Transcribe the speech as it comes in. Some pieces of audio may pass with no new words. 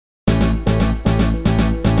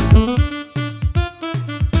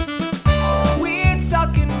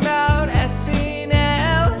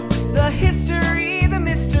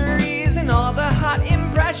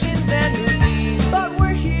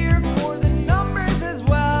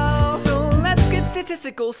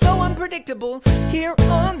fantastical, so unpredictable, here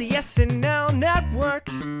on the SNL network.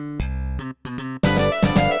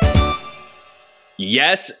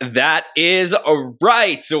 Yes, that is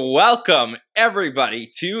right. Welcome, everybody,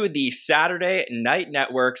 to the Saturday Night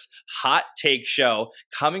Network's Hot Take Show,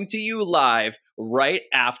 coming to you live right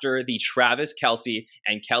after the Travis Kelce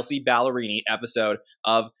and Kelsea Ballerini episode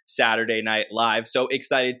of Saturday Night Live. So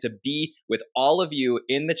excited to be with all of you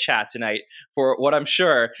in the chat tonight for what I'm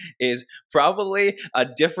sure is probably a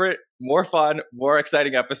different, more fun, more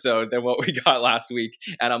exciting episode than what we got last week.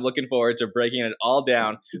 And I'm looking forward to breaking it all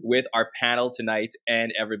down with our panel tonight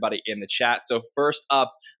and everybody in the chat. So first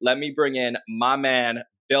up, let me bring in my man,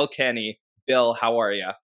 Bill Kenny. Bill, how are you?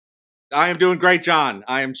 I am doing great, John.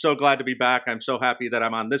 I am so glad to be back. I'm so happy that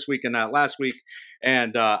I'm on this week and not last week.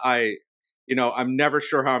 And I'm never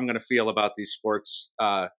sure how I'm going to feel about these sports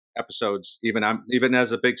episodes, even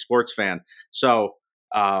as a big sports fan. So,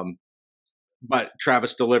 but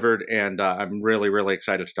Travis delivered, and I'm really, really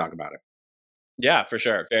excited to talk about it. Yeah, for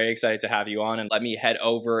sure. Very excited to have you on. And let me head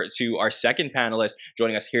over to our second panelist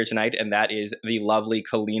joining us here tonight, and that is the lovely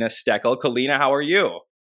Kalina Steckel. Kalina, how are you?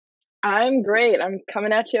 I'm great. I'm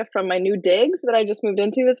coming at you from my new digs that I just moved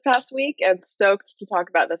into this past week and stoked to talk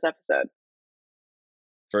about this episode.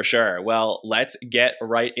 For sure. Well, let's get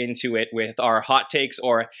right into it with our hot takes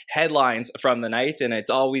or headlines from the night. And it's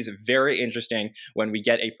always very interesting when we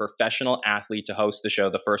get a professional athlete to host the show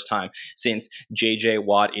the first time since JJ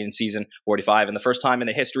Watt in season 45. And the first time in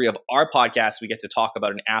the history of our podcast, we get to talk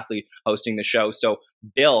about an athlete hosting the show. So,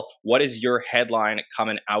 Bill, what is your headline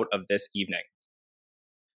coming out of this evening?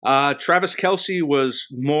 Travis Kelce was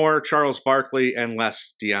more Charles Barkley and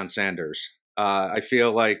less Deion Sanders. I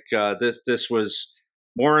feel like this was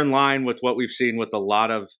more in line with what we've seen with a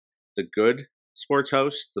lot of the good sports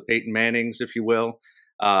hosts, the Peyton Mannings, if you will.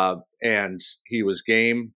 And he was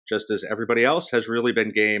game, just as everybody else has really been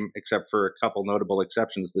game, except for a couple notable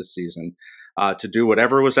exceptions this season, to do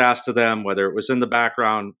whatever was asked of them, whether it was in the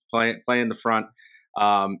background, playing the front,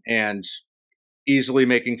 and easily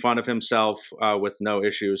making fun of himself with no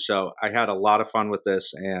issues. So I had a lot of fun with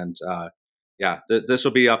this. And this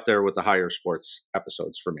will be up there with the higher sports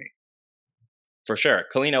episodes for me. For sure.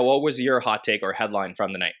 Kalina, what was your hot take or headline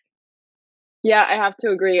from the night? Yeah, I have to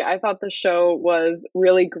agree. I thought the show was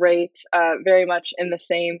really great, very much in the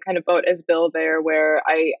same kind of boat as Bill there, where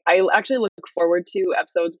I actually look forward to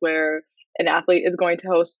episodes where an athlete is going to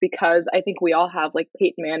host, because I think we all have like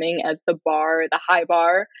Peyton Manning as the bar, the high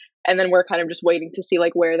bar, and then we're kind of just waiting to see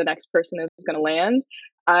like where the next person is going to land.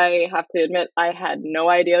 I have to admit, I had no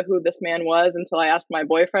idea who this man was until I asked my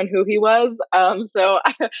boyfriend who he was. So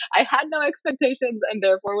I had no expectations and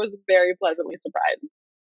therefore was very pleasantly surprised.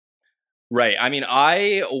 Right. I mean,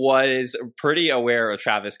 I was pretty aware of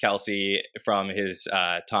Travis Kelce from his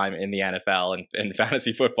time in the NFL and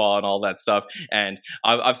fantasy football and all that stuff. And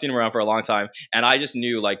I've seen him around for a long time. And I just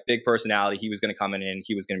knew, like, big personality, he was going to come in,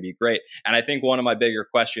 he was going to be great. And I think one of my bigger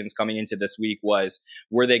questions coming into this week was,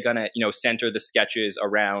 were they going to, center the sketches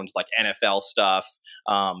around like NFL stuff,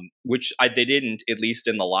 which they didn't, at least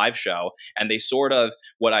in the live show. And they sort of,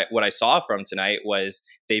 what I saw from tonight was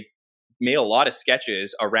they made a lot of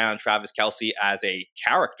sketches around Travis Kelce as a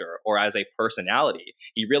character or as a personality.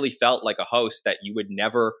 He really felt like a host that you would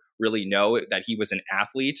never really know that he was an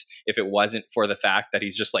athlete if it wasn't for the fact that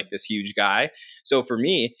he's just like this huge guy. So for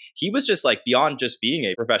me, he was just like beyond just being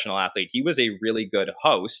a professional athlete. He was a really good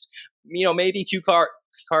host. Maybe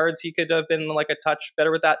cards, he could have been like a touch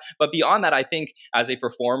better with that. But beyond that, I think as a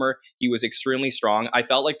performer, he was extremely strong. I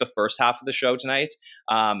felt like the first half of the show tonight,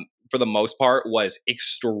 for the most part, was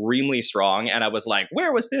extremely strong. And I was like,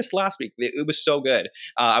 where was this last week? It was so good.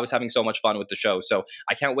 I was having so much fun with the show. So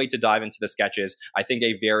I can't wait to dive into the sketches. I think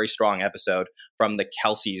a very strong episode from the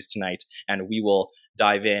Kelces tonight. And we will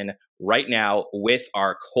dive in right now with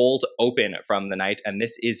our cold open from the night. And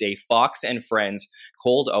this is a Fox and Friends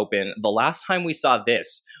cold open. The last time we saw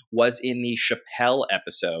this was in the Chappelle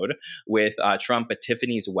episode with Trump at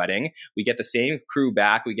Tiffany's wedding. We get the same crew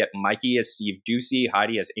back. We get Mikey as Steve Ducey,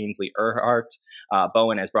 Heidi as Ainsley Earhart,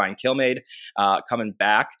 Bowen as Brian Kilmeade coming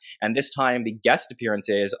back. And this time the guest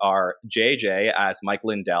appearances are JJ as Mike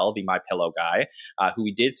Lindell, the My Pillow guy, who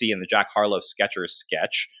we did see in the Jack Harlow Skechers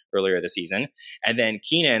sketch earlier this season. And then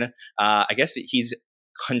Keenan, I guess he's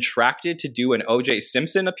contracted to do an O.J.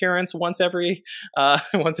 Simpson appearance once every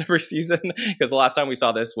season, because the last time we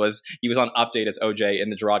saw this was he was on Update as O.J. in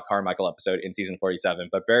the Gerard Carmichael episode in season 47,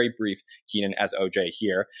 but very brief Keenan as O.J.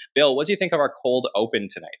 here. Bill, what do you think of our cold open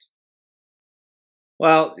tonight?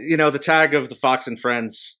 Well, the tag of the Fox and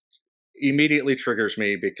Friends immediately triggers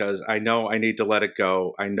me because I know I need to let it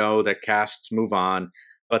go. I know that casts move on,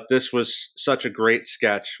 but this was such a great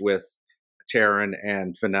sketch with Taryn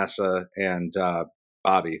and Vanessa and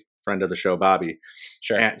Bobby, friend of the show, Bobby.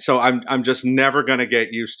 Sure. And so I'm just never going to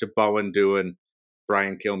get used to Bowen doing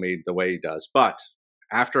Brian Kilmeade the way he does. But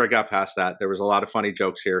after I got past that, there was a lot of funny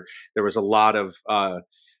jokes here. There was a lot of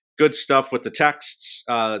good stuff with the texts,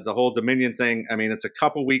 the whole Dominion thing. I mean, it's a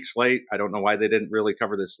couple weeks late. I don't know why they didn't really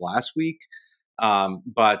cover this last week.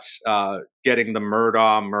 But getting the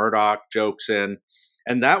Murdoch jokes in,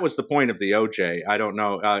 and that was the point of the OJ. I don't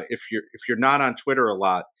know if you're not on Twitter a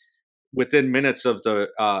lot. Within minutes of the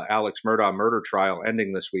Alex Murdaugh murder trial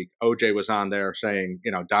ending this week, OJ was on there saying,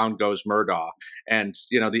 down goes Murdaugh. And,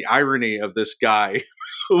 the irony of this guy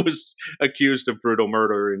who was accused of brutal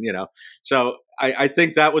murder. And, so I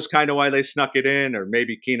think that was kind of why they snuck it in, or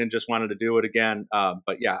maybe Keenan just wanted to do it again.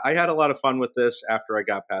 But yeah, I had a lot of fun with this after I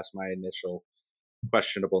got past my initial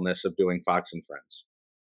questionableness of doing Fox and Friends.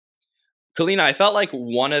 Kalina, I felt like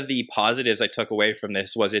one of the positives I took away from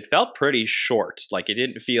this was it felt pretty short. Like it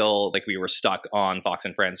didn't feel like we were stuck on Fox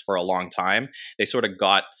and Friends for a long time. They sort of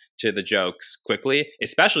got to the jokes quickly,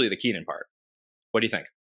 especially the Keenan part. What do you think?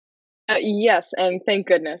 Yes, and thank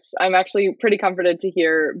goodness. I'm actually pretty comforted to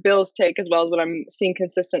hear Bill's take as well as what I'm seeing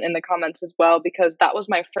consistent in the comments as well, because that was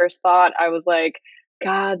my first thought. I was like,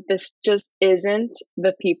 God, this just isn't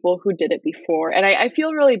the people who did it before. And I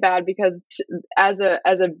feel really bad because as a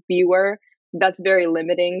viewer, that's very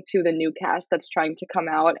limiting to the new cast that's trying to come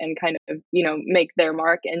out and kind of, make their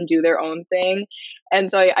mark and do their own thing. And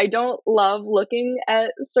so I don't love looking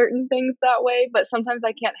at certain things that way, but sometimes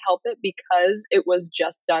I can't help it because it was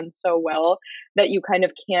just done so well that you kind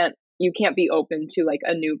of can't be open to like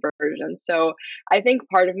a new version. So I think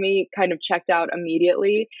part of me kind of checked out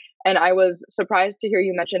immediately. And I was surprised to hear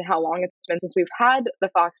you mention how long it's been since we've had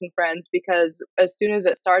the Fox and Friends, because as soon as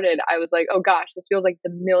it started, I was like, oh gosh, this feels like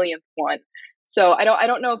the millionth one. So I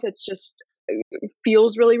don't know if it's just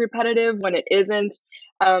feels really repetitive when it isn't.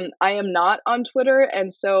 I am not on Twitter,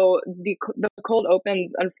 and so the cold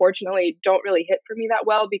opens unfortunately don't really hit for me that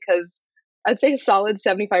well, because I'd say a solid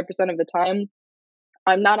 75% of the time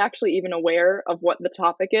I'm not actually even aware of what the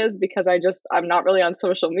topic is, because I'm not really on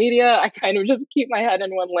social media. I kind of just keep my head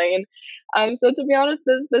in one lane. So to be honest,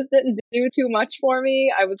 this didn't do too much for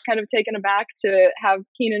me. I was kind of taken aback to have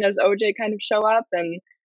Keenan as OJ kind of show up, and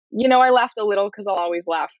I laughed a little because I'll always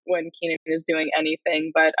laugh when Keenan is doing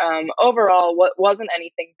anything. But overall, what wasn't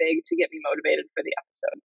anything big to get me motivated for the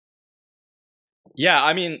episode. Yeah,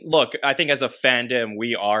 I mean, look, I think as a fandom,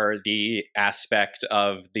 we are the aspect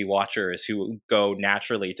of the watchers who go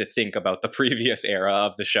naturally to think about the previous era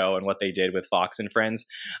of the show and what they did with Fox and Friends.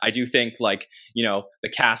 I do think, like, the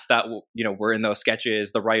cast that, were in those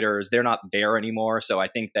sketches, the writers, they're not there anymore. So I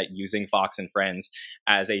think that using Fox and Friends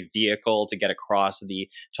as a vehicle to get across the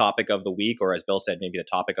topic of the week, or as Bill said, maybe the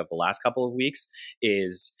topic of the last couple of weeks,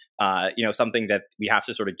 is something that we have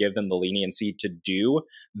to sort of give them the leniency to do,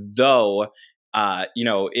 though.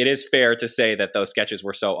 It is fair to say that those sketches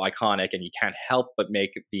were so iconic, and you can't help but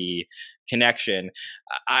make the connection.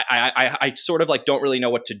 I sort of like don't really know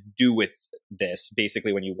what to do with this,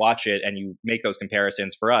 basically, when you watch it and you make those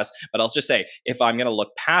comparisons for us. But I'll just say, if I'm going to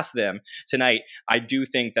look past them tonight, I do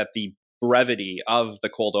think that the brevity of the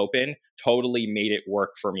cold open totally made it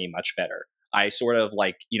work for me much better. I sort of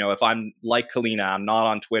like, if I'm like Kalina, I'm not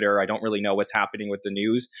on Twitter, I don't really know what's happening with the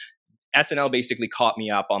news. SNL basically caught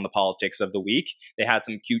me up on the politics of the week. They had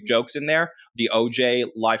some cute jokes in there. The OJ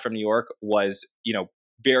Live from New York was,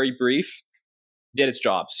 very brief, did its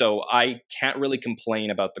job. So I can't really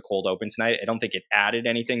complain about the cold open tonight. I don't think it added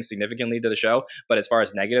anything significantly to the show. But as far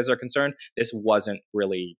as negatives are concerned, this wasn't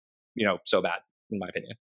really, so bad, in my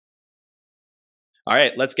opinion. All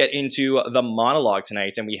right, let's get into the monologue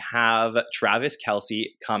tonight. And we have Travis Kelce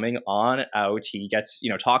coming on out. He gets,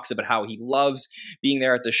 talks about how he loves being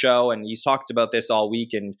there at the show. And he's talked about this all week.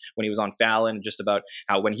 And when he was on Fallon, just about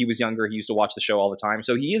how when he was younger, he used to watch the show all the time.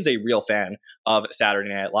 So he is a real fan of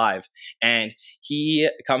Saturday Night Live. And he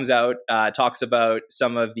comes out, talks about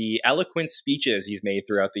some of the eloquent speeches he's made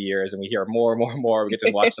throughout the years. And we hear more and more and more. We get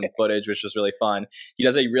to watch some footage, which is really fun. He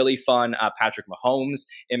does a really fun Patrick Mahomes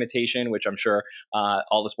imitation, which I'm sure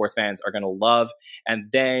all the sports fans are going to love.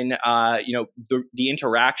 And then, the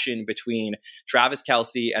interaction between Travis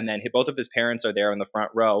Kelce and then both of his parents are there in the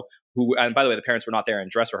front row. And by the way, the parents were not there in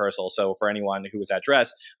dress rehearsal. So for anyone who was at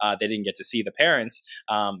dress, they didn't get to see the parents.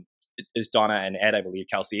 It's Donna and Ed, I believe,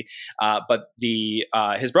 Kelsey. But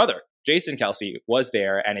his brother, Jason Kelce, was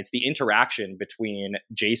there, and it's the interaction between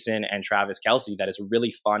Jason and Travis Kelce that is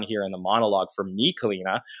really fun here in the monologue for me,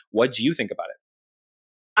 Kalina. What do you think about it?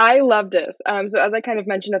 I loved this. So as I kind of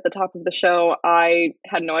mentioned at the top of the show, I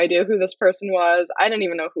had no idea who this person was. I didn't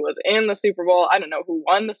even know who was in the Super Bowl. I didn't know who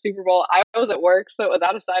won the Super Bowl. I was at work, so it was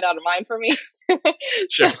out of sight, out of mind for me. So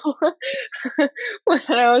Sure. when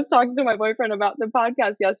I was talking to my boyfriend about the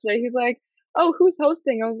podcast yesterday, he's like, "Oh, who's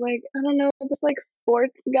hosting?" I was like, "I don't know, this like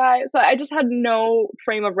sports guy." So I just had no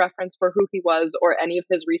frame of reference for who he was or any of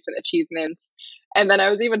his recent achievements. And then I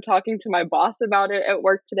was even talking to my boss about it at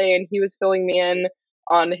work today, and he was filling me in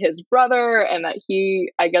on his brother and that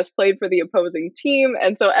he, I guess, played for the opposing team.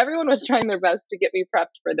 And so everyone was trying their best to get me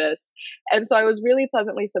prepped for this. And so I was really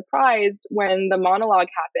pleasantly surprised when the monologue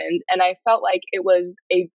happened. And I felt like it was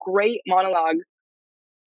a great monologue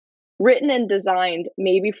written and designed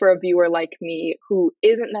maybe for a viewer like me who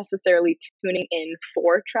isn't necessarily tuning in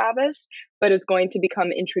for Travis, but is going to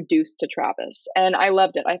become introduced to Travis. And I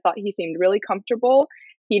loved it. I thought he seemed really comfortable.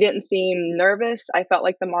 He didn't seem nervous. I felt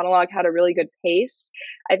like the monologue had a really good pace.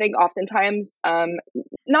 I think oftentimes,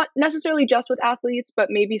 not necessarily just with athletes, but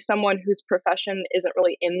maybe someone whose profession isn't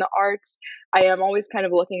really in the arts, I am always kind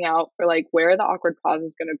of looking out for like where the awkward pause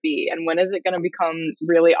is going to be and when is it going to become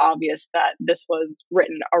really obvious that this was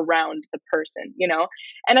written around the person, you know?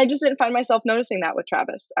 And I just didn't find myself noticing that with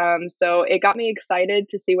Travis. So it got me excited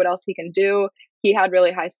to see what else he can do. He had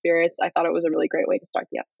really high spirits. I thought it was a really great way to start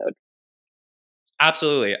the episode.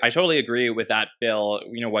 Absolutely. I totally agree with that, Bill,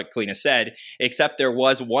 what Kalina said, except there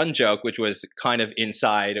was one joke which was kind of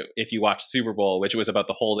inside if you watch Super Bowl, which was about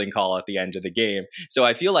the holding call at the end of the game. So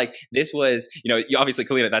I feel like this was, obviously,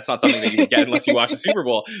 Kalina, that's not something that you would get unless you watch the Super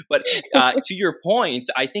Bowl. But to your point,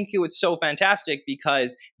 I think it was so fantastic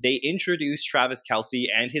because they introduced Travis Kelce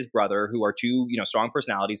and his brother, who are two, strong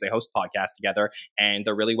personalities. They host podcasts together and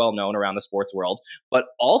they're really well known around the sports world. But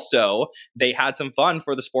also they had some fun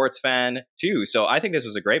for the sports fan too. So I think this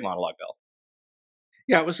was a great monologue, Bill.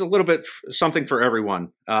 Yeah, it was a little bit something for everyone.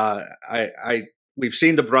 We've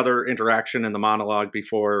seen the brother interaction in the monologue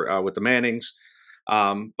before with the Mannings,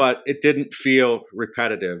 but it didn't feel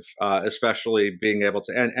repetitive, especially being able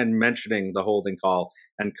to and mentioning the holding call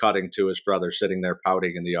and cutting to his brother sitting there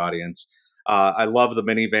pouting in the audience. I love the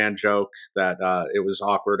minivan joke that it was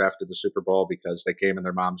awkward after the Super Bowl because they came in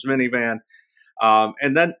their mom's minivan,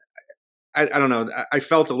 and then. I don't know. I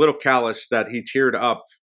felt a little callous that he teared up.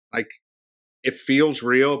 Like, it feels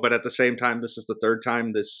real, but at the same time, this is the third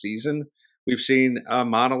time this season we've seen a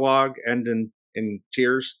monologue end in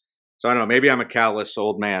tears. So I don't know. Maybe I'm a callous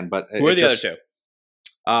old man, but who are the other two?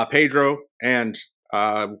 Pedro and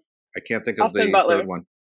I can't think of Austin the Butler. third one.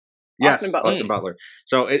 Yes, Austin Butler.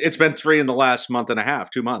 So it's been 3 in the last month and a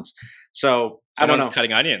half, 2 months. So someone's I don't know.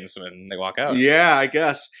 cutting onions when they walk out. Yeah, I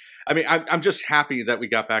guess. I mean, I'm just happy that we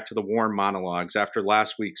got back to the warm monologues after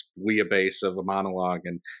last week's bouillabaisse of a monologue,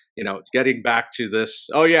 and getting back to this.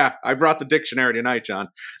 Oh yeah, I brought the dictionary tonight, John.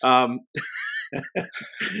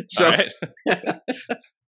 So,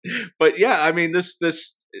 but yeah, I mean, this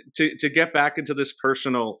to get back into this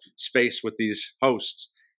personal space with these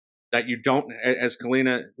hosts that you don't, as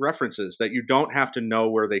Kalina references, that you don't have to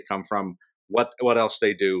know where they come from, what else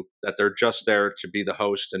they do, that they're just there to be the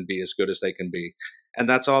host and be as good as they can be. And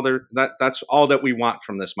that's all that's all that we want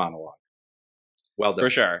from this monologue. Well done. For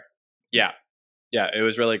sure. Yeah. Yeah, it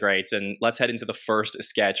was really great. And let's head into the first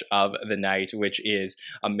sketch of the night, which is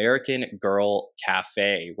American Girl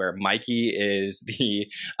Cafe, where Mikey is the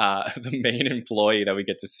main employee that we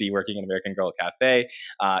get to see working in American Girl Cafe.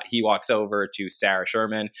 He walks over to Sarah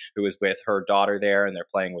Sherman, who is with her daughter there, and they're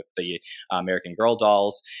playing with the American Girl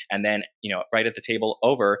dolls. And then, right at the table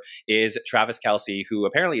over is Travis Kelce, who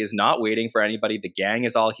apparently is not waiting for anybody. The gang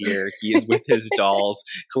is all here. He is with his dolls,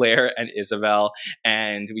 Claire and Isabel.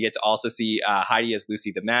 And we get to also see Heidi as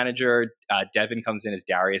Lucy, the manager. Devin comes in as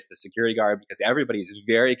Darius, the security guard, because everybody is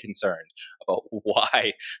very concerned about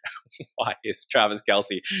why is Travis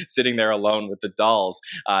Kelce sitting there alone with the dolls.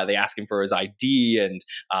 They ask him for his ID and,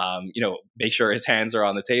 make sure his hands are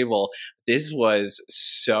on the table. This was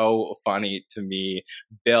so funny to me.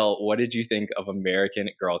 Bill, what did you think of American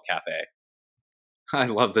Girl Cafe? I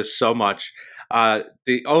love this so much.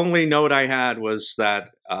 The only note I had was that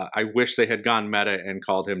I wish they had gone meta and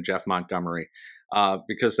called him Jeff Montgomery,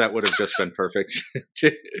 because that would have just been perfect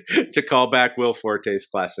to call back Will Forte's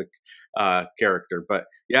classic character. But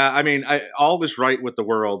yeah, I mean, all is right with the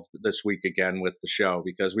world this week again with the show,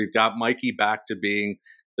 because we've got Mikey back to being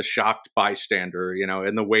the shocked bystander,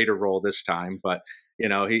 in the waiter role this time. But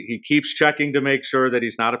he keeps checking to make sure that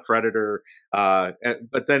he's not a predator.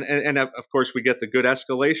 But then, and of course, we get the good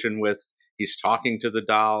escalation with he's talking to the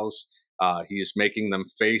dolls. He's making them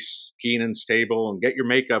face Keenan's table and get your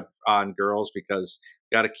makeup on, girls, because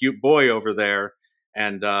got a cute boy over there.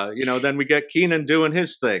 And then we get Keenan doing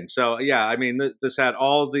his thing. So yeah, I mean, this had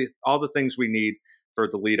all the things we need for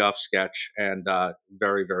the leadoff sketch, and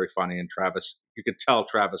very, very funny. And Travis, you could tell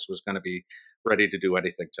Travis was going to be ready to do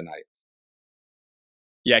anything tonight.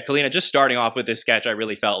 Yeah, Kalina, just starting off with this sketch, I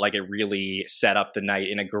really felt like it really set up the night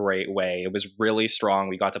in a great way. It was really strong.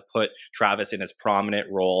 We got to put Travis in his prominent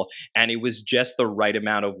role, and it was just the right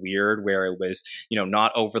amount of weird where it was,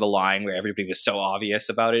 not over the line where everybody was so obvious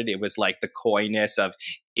about it. It was like the coyness of,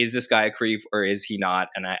 is this guy a creep or is he not?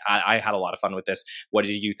 And I had a lot of fun with this. What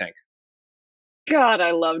did you think? God,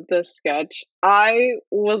 I loved this sketch. I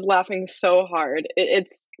was laughing so hard.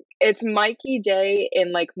 It's Mikey Day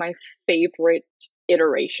in like my favorite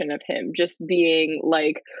iteration of him, just being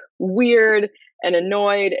like weird and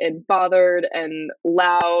annoyed and bothered and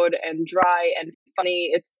loud and dry and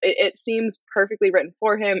funny. It seems perfectly written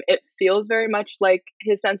for him. It feels very much like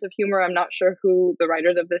his sense of humor. I'm not sure who the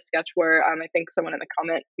writers of this sketch were. I think someone in the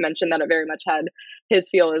comment mentioned that it very much had his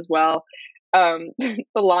feel as well. The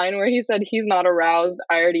line where he said he's not aroused,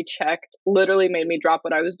 I already checked, literally made me drop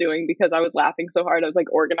what I was doing because I was laughing so hard. I was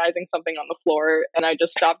like organizing something on the floor and I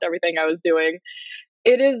just stopped everything I was doing.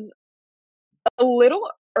 It is a little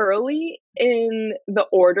early in the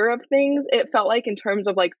order of things. It felt like in terms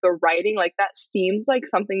of like the writing, like that seems like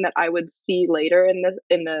something that I would see later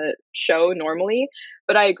in the show normally.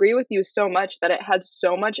 But I agree with you so much that it had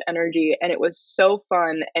so much energy and it was so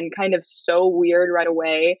fun and kind of so weird right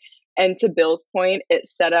away. And to Bill's point, it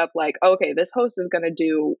set up like, okay, this host is going to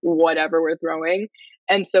do whatever we're throwing.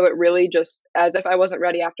 And so it really just, as if I wasn't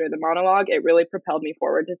ready after the monologue, it really propelled me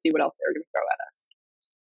forward to see what else they were going to throw at us.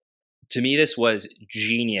 To me, this was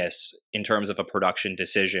genius in terms of a production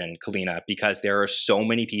decision, Kalina, because there are so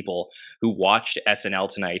many people who watched SNL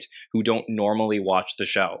tonight who don't normally watch the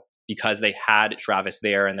show, because they had Travis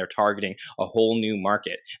there and they're targeting a whole new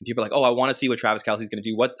market. And people are like, oh, I want to see what Travis Kelce is going to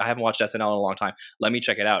do. I haven't watched SNL in a long time. Let me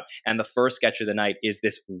check it out. And the first sketch of the night is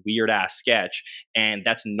this weird ass sketch. And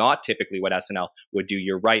that's not typically what SNL would do.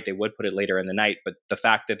 You're right. They would put it later in the night. But the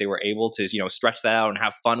fact that they were able to, stretch that out and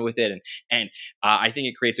have fun with it. And I think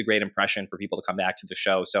it creates a great impression for people to come back to the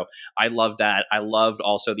show. So I love that. I loved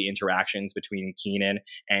also the interactions between Keenan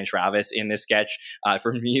and Travis in this sketch.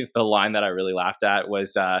 For me, the line that I really laughed at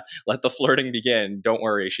was, let the flirting begin. Don't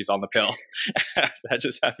worry, she's on the pill. That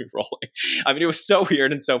just had me rolling. I mean, it was so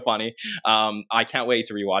weird and so funny. I can't wait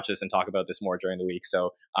to rewatch this and talk about this more during the week.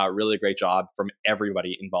 So really great job from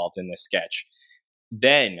everybody involved in this sketch.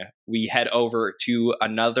 Then we head over to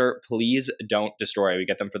another Please Don't Destroy. We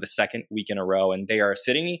get them for the second week in a row, and they are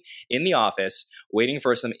sitting in the office waiting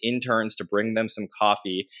for some interns to bring them some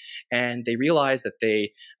coffee, and they realize that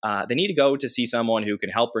they need to go to see someone who can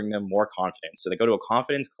help bring them more confidence. So they go to a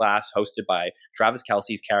confidence class hosted by Travis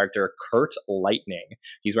Kelce's character, Kurt Lightning.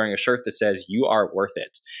 He's wearing a shirt that says, "You are worth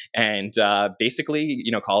it," and basically,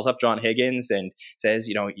 calls up John Higgins and says,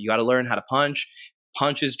 you got to learn how to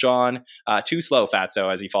punches John too slow,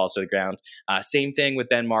 Fatso, as he falls to the ground. Same thing with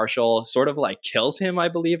Ben Marshall, sort of like kills him, I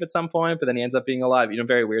believe, at some point, but then he ends up being alive.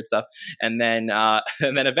 Very weird stuff. And then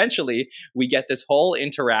eventually we get this whole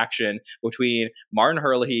interaction between Martin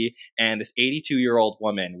Herlihy and this 82-year-old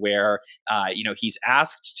woman, where he's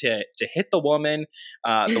asked to hit the woman.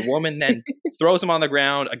 The woman then throws him on the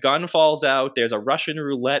ground. A gun falls out. There's a Russian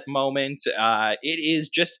roulette moment.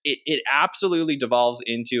 It absolutely devolves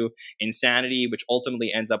into insanity, which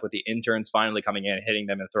ultimately ends up with the interns finally coming in, hitting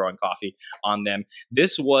them and throwing coffee on them.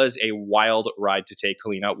 This was a wild ride to take.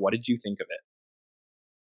 Kalina, what did you think of it?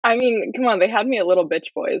 I mean, come on, they had me at Little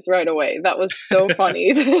Bitch Boys right away. That was so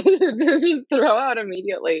funny to just throw out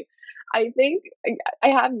immediately. I think I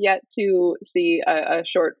have yet to see a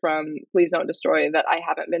short from Please Don't Destroy that I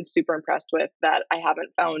haven't been super impressed with, that I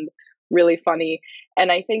haven't found really funny.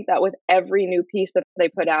 And I think that with every new piece that they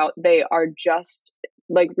put out, they are just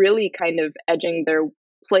like really kind of edging their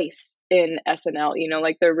place in SNL,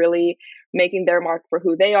 like they're really making their mark for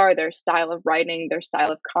who they are, their style of writing, their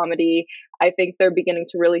style of comedy. I think they're beginning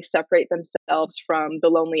to really separate themselves from The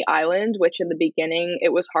Lonely Island, which in the beginning,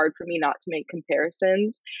 it was hard for me not to make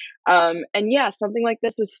comparisons. And yeah, something like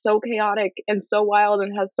this is so chaotic and so wild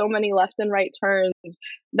and has so many left and right turns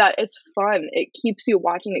that it's fun. It keeps you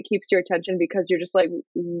watching, it keeps your attention because you're just like,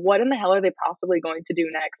 what in the hell are they possibly going to do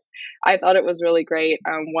next? I thought it was really great.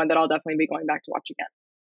 One that I'll definitely be going back to watch again.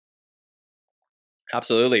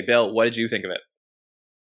 Absolutely. Bill, what did you think of it?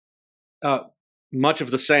 Much of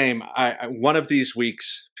the same. One of these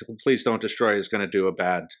weeks, Please Don't Destroy is going to do a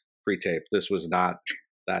bad pre-tape. This was not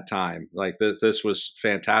that time. Like this was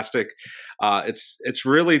fantastic. It's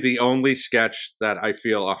really the only sketch that I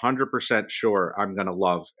feel 100% sure I'm going to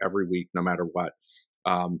love every week, no matter what.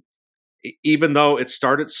 even though it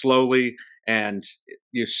started slowly and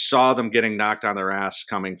you saw them getting knocked on their ass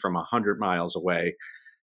coming from 100 miles away,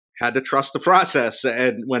 had to trust the process.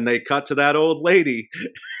 And when they cut to that old lady,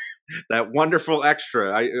 that wonderful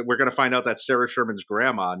extra, we're going to find out that's Sarah Sherman's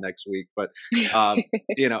grandma next week. But,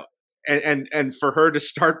 you know, and for her to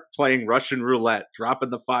start playing Russian roulette,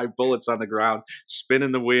 dropping the 5 bullets on the ground,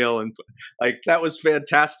 spinning the wheel, and like that was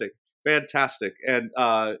fantastic. Fantastic. And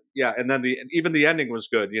and then even the ending was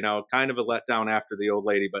good, kind of a letdown after the old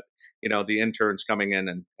lady, but the interns coming in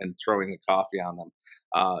and throwing the coffee on them.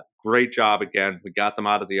 Great job again. We got them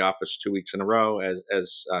out of the office 2 weeks in a row,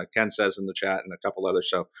 as Ken says in the chat, and a couple others.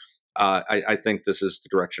 So I think this is the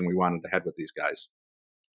direction we wanted to head with these guys.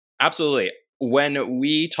 Absolutely. When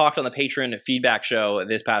we talked on the patron feedback show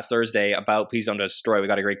this past Thursday about Please Don't Destroy, we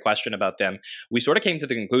got a great question about them. We sort of came to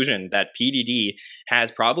the conclusion that PDD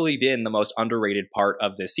has probably been the most underrated part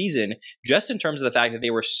of this season, just in terms of the fact that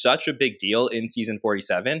they were such a big deal in season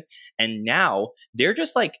 47. And now they're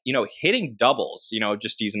just like, hitting doubles,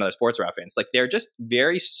 just to use another sports reference. Like they're just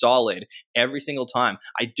very solid every single time.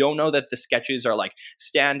 I don't know that the sketches are like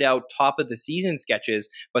standout top of the season sketches,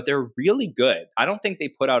 but they're really good. I don't think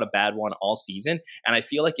they put out a bad one all season. And I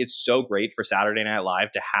feel like it's so great for Saturday Night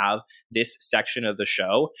Live to have this section of the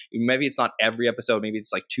show. Maybe it's not every episode, maybe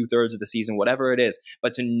it's like 2/3 of the season, whatever it is,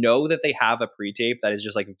 but to know that they have a pre-tape that is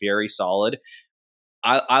just like very solid,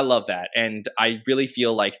 I love that. And I really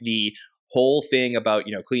feel like the whole thing about,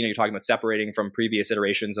 Kalina, you're talking about separating from previous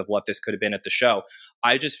iterations of what this could have been at the show.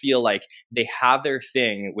 I just feel like they have their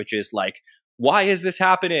thing, which is like, why is this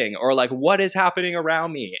happening? Or like, what is happening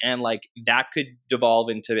around me? And like that could devolve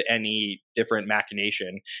into any different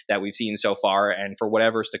machination that we've seen so far. And for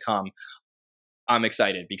whatever's to come, I'm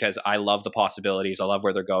excited because I love the possibilities. I love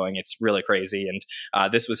where they're going. It's really crazy.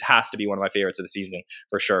 And this has to be one of my favorites of the season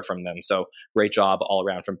for sure from them. So great job all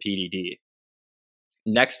around from PDD.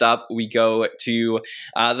 Next up, we go to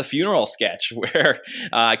the funeral sketch where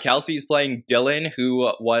Kelsey is playing Dylan,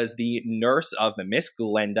 who was the nurse of Miss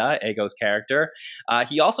Glenda, Ego's character.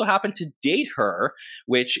 He also happened to date her,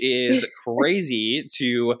 which is crazy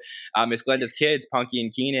to Miss Glenda's kids, Punky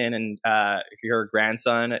and Keenan, and her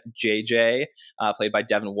grandson, JJ, played by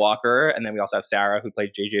Devin Walker. And then we also have Sarah, who played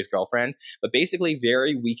JJ's girlfriend. But basically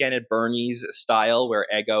very Weekend at Bernie's style, where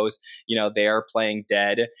Ego's, they're playing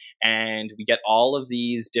dead. And we get all of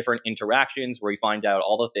these different interactions where we find out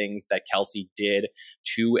all the things that Kelsey did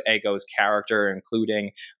to Ego's character,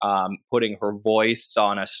 including putting her voice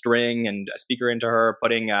on a string and a speaker into her,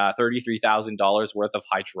 putting $33,000 worth of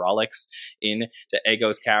hydraulics into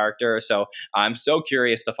Ego's character. So I'm so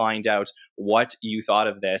curious to find out what you thought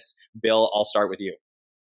of this. Bill, I'll start with you.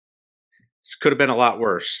 This could have been a lot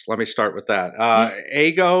worse. Let me start with that.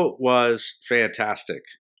 Ego was fantastic.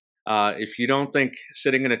 If you don't think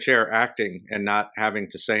sitting in a chair acting and not having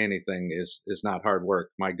to say anything is not hard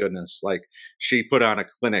work, my goodness, like she put on a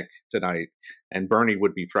clinic tonight, and Bernie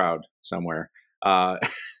would be proud somewhere.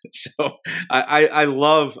 So I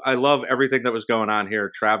love everything that was going on here.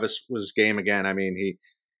 Travis was game again. I mean,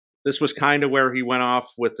 this was kind of where he went off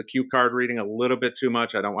with the cue card reading a little bit too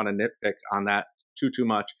much. I don't want to nitpick on that too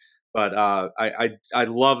much, but I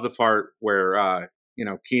love the part where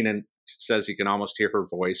Keenan says he can almost hear her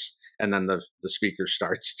voice, and then the speaker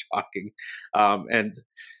starts talking. And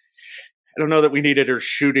I don't know that we needed her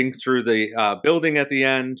shooting through the building at the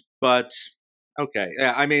end, but okay.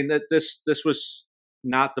 Yeah, I mean, this was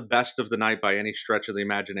not the best of the night by any stretch of the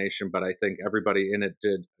imagination, but I think everybody in it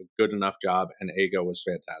did a good enough job, and Ego was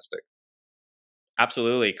fantastic.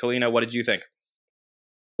 Absolutely. Kalina, what did you think?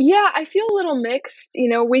 Yeah, I feel a little mixed.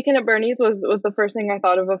 Weekend at Bernie's was the first thing I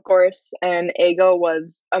thought of course, and Ego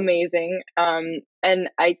was amazing. And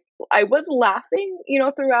I was laughing,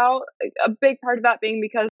 throughout. A big part of that being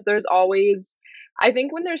because there's always, I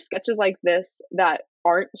think when there's sketches like this that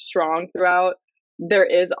aren't strong throughout, there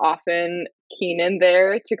is often Keenan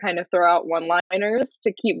there to kind of throw out one-liners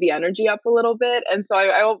to keep the energy up a little bit. And so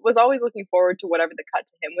I was always looking forward to whatever the cut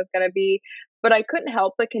to him was going to be. But I couldn't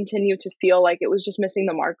help but continue to feel like it was just missing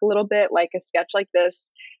the mark a little bit. Like a sketch like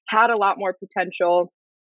this had a lot more potential.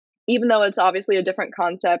 Even though it's obviously a different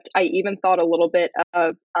concept, I even thought a little bit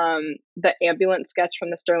of the ambulance sketch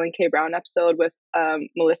from the Sterling K. Brown episode with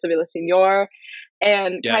Melissa Villaseñor,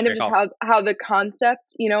 and kind of just how the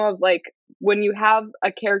concept, of like when you have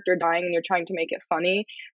a character dying and you're trying to make it funny,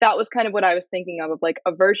 that was kind of what I was thinking of like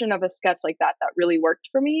a version of a sketch like that really worked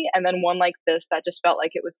for me, and then one like this that just felt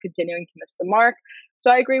like it was continuing to miss the mark.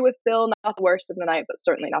 So I agree with Bill, not the worst of the night, but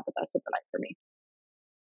certainly not the best of the night for me.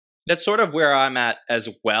 That's sort of where I'm at as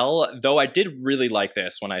well, though I did really like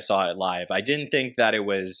this when I saw it live. I didn't think that it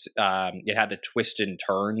was, it had the twists and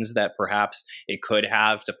turns that perhaps it could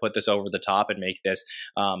have to put this over the top and make this,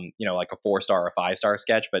 like a 4-star or 5-star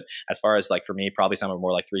sketch. But as far as like for me, probably somewhere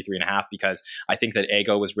more like 3.5, because I think that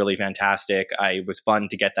Ego was really fantastic. It was fun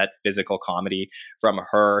to get that physical comedy from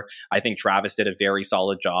her. I think Travis did a very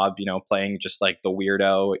solid job, playing just like the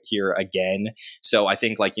weirdo here again. So I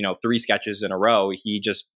think 3 sketches in a row,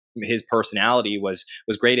 his personality was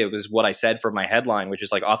great. It was what I said for my headline, which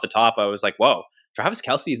is like off the top, I was like, whoa, Travis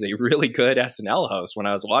Kelce is a really good SNL host when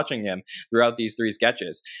I was watching him throughout these 3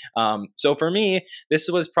 sketches. So for me, this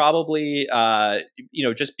was probably,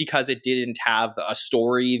 just because it didn't have a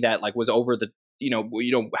story that like was over the,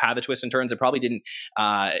 had the twists and turns. It probably didn't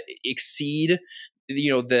exceed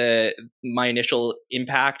my initial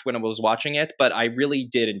impact when I was watching it, but I really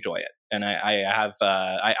did enjoy it, and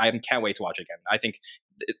I can't wait to watch it again. I think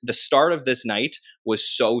the start of this night was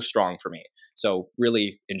so strong for me, so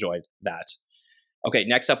really enjoyed that. Okay,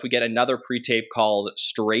 next up, we get another pre-tape called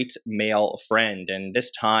Straight Male Friend. And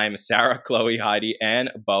this time, Sarah, Chloe, Heidi,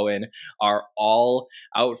 and Bowen are all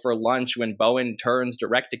out for lunch when Bowen turns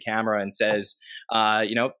direct to camera and says,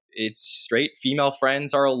 it's straight female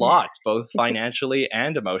friends are a lot, both financially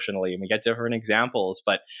and emotionally. And we get different examples.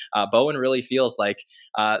 But Bowen really feels like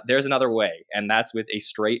there's another way. And that's with a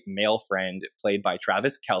straight male friend played by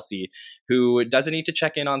Travis Kelce, who doesn't need to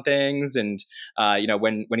check in on things. And,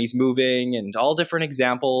 when he's moving, and all different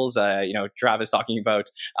examples, Travis talking about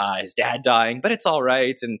his dad dying, but it's all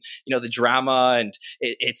right. And, the drama, and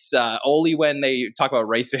it's only when they talk about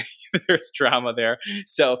racing, there's drama there.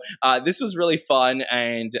 So this was really fun.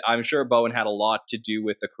 And I'm sure Bowen had a lot to do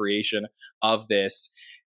with the creation of this.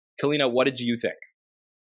 Kalina, what did you think?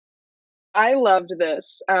 I loved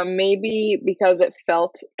this, maybe because it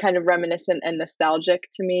felt kind of reminiscent and nostalgic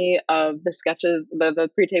to me of the sketches, the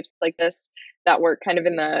pre-tapes like this that were kind of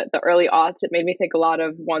in the early aughts. It made me think a lot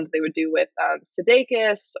of ones they would do with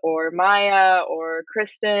Sudeikis or Maya or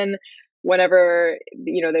Kristen, whenever,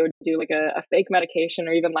 they would do like a fake medication,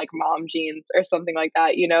 or even like mom jeans or something like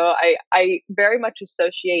that. I very much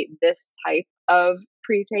associate this type of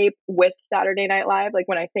pre-tape with Saturday Night Live. Like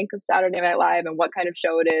when I think of Saturday Night Live and what kind of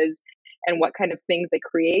show it is and what kind of things they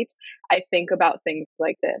create, I think about things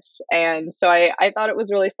like this. And so I thought it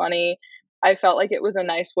was really funny. I felt like it was a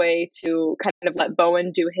nice way to kind of let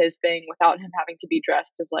Bowen do his thing without him having to be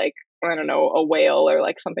dressed as like, I don't know, a whale or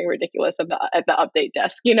like something ridiculous at the update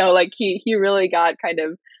desk. Like he really got kind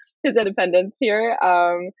of his independence here.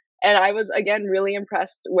 And I was, again, really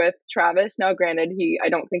impressed with Travis. Now, granted, I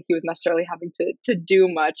don't think he was necessarily having to do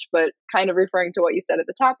much, but kind of referring to what you said at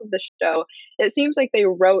the top of the show, it seems like they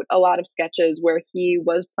wrote a lot of sketches where he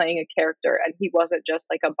was playing a character and he wasn't just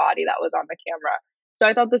like a body that was on the camera. So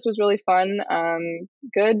I thought this was really fun.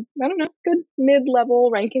 Good mid-level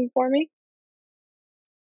ranking for me.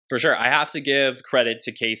 For sure. I have to give credit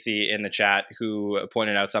to Casey in the chat, who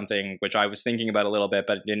pointed out something which I was thinking about a little bit,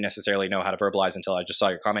 but didn't necessarily know how to verbalize until I just saw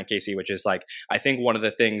your comment, Casey, which is like, I think one of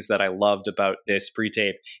the things that I loved about this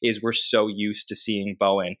pre-tape is we're so used to seeing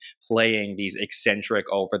Bowen playing these eccentric,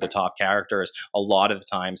 over-the-top characters a lot of the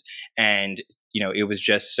times. And, it was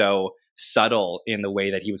just so subtle in the way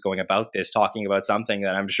that he was going about this, talking about something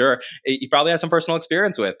that I'm sure he probably has some personal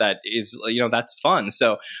experience with that is, that's fun.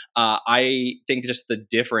 So I think just the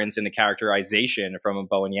difference in the characterization from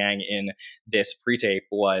Bowen Yang in this pre-tape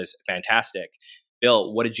was fantastic.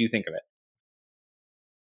 Bill, what did you think of it?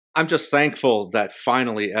 I'm just thankful that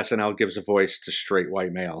finally SNL gives a voice to straight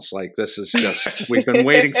white males. Like, this is just, we've been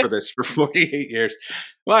waiting for this for 48 years.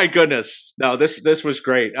 My goodness. No, this was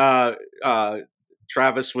great.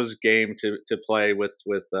 Travis was game to play with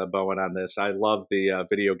Bowen on this. I love the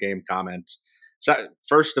video game comments. So,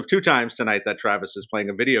 first of 2 times tonight that Travis is playing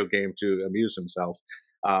a video game to amuse himself.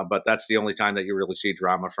 But that's the only time that you really see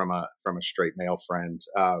drama from a straight male friend.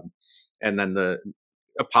 And then the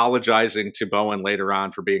apologizing to Bowen later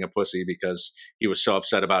on for being a pussy because he was so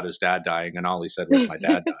upset about his dad dying, and all he said was, "My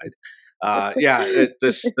dad died."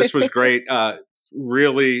 This was great.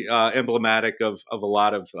 Really emblematic of a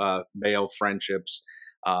lot of male friendships,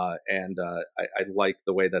 and I like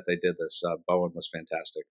the way that they did this. Bowen was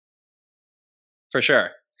fantastic. For sure.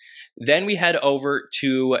 Then we head over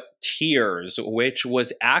to Tears, which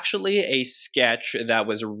was actually a sketch that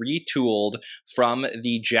was retooled from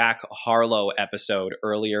the Jack Harlow episode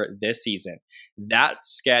earlier this season. That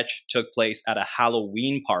sketch took place at a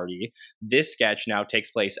Halloween party. This sketch now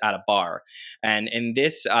takes place at a bar. And in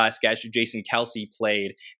this sketch, Jason Kelsey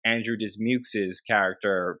played Andrew Dismukes'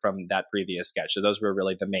 character from that previous sketch. So those were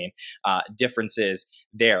really the main differences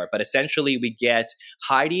there. But essentially, we get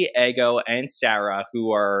Heidi, Ego, and Sarah,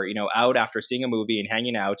 who are, out after seeing a movie and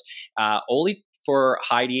hanging out, only for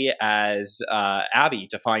Heidi as Abby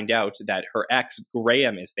to find out that her ex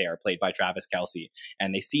Graham is there, played by Travis Kelce.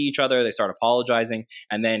 And they see each other, they start apologizing,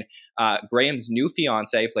 and then Graham's new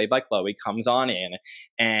fiance, played by Chloe, comes on in,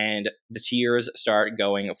 and the tears start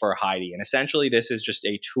going for Heidi. And essentially, this is just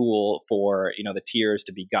a tool for the tears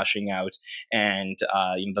to be gushing out, and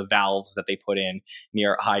the valves that they put in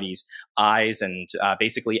near Heidi's eyes. And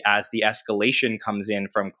basically, as the escalation comes in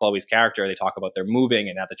from Chloe's character, they talk about they're moving,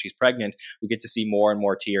 and now that she's pregnant, we get to see more and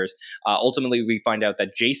more tears. Ultimately, we find out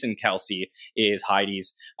that Jason Kelsey is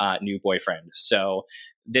Heidi's new boyfriend. So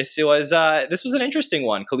this was an interesting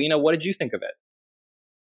one. Kalina, what did you think of it?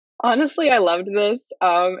 Honestly, I loved this.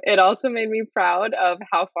 It also made me proud of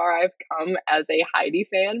how far I've come as a Heidi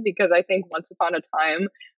fan, because I think once upon a time,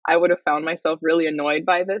 I would have found myself really annoyed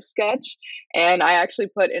by this sketch. And I actually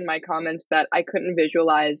put in my comments that I couldn't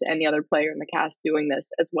visualize any other player in the cast doing this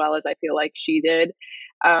as well as I feel like she did.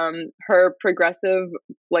 Her progressive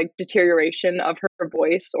deterioration of her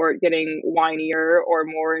voice, or getting whinier or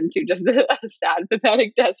more into just a sad,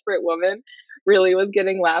 pathetic, desperate woman, really was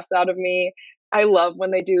getting laughs out of me. I love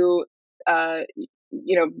when they do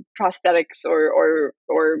prosthetics or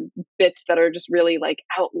bits that are just really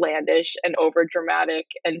outlandish and over dramatic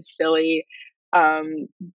and silly.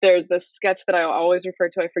 There's this sketch that I always refer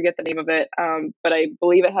to, I forget the name of it, but I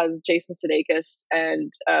believe it has Jason Sudeikis,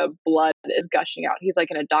 and blood is gushing out. He's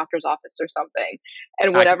in a doctor's office or something,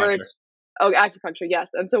 and whenever acupuncture,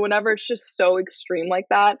 yes. And so whenever it's just so extreme like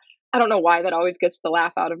that, I don't know why that always gets the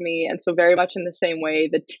laugh out of me. And so very much in the same way,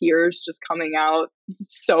 the tears just coming out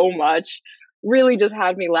so much really just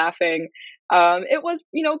had me laughing. It was,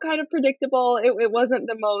 kind of predictable. It wasn't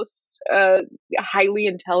the most highly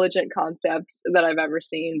intelligent concept that I've ever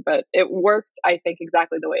seen, but it worked, I think,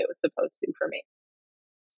 exactly the way it was supposed to for me.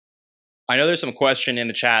 I know there's some question in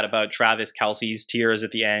the chat about Travis Kelce's tears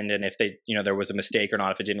at the end, and if they, there was a mistake or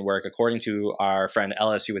not, if it didn't work. According to our friend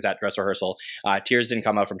Ellis, who was at dress rehearsal, tears didn't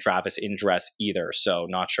come out from Travis in dress either. So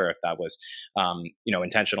not sure if that was,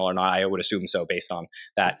 intentional or not. I would assume so based on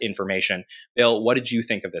that information. Bill, what did you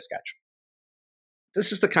think of this sketch?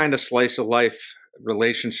 This is the kind of slice of life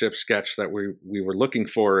relationship sketch that we were looking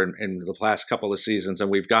for in the last couple of seasons, and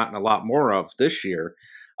we've gotten a lot more of this year.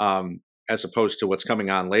 As opposed to what's coming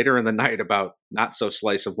on later in the night about not so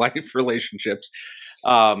slice of life relationships.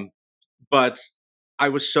 But I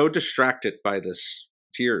was so distracted by this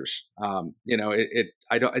tears. I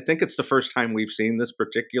think it's the first time we've seen this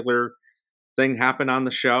particular thing happen on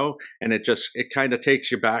the show. And it kind of takes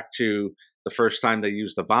you back to the first time they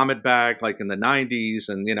used the vomit bag, in the 90s,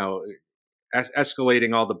 and,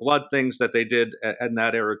 escalating all the blood things that they did in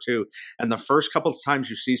that era too. And the first couple of times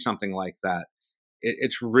you see something like that,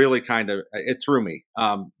 it's really it threw me.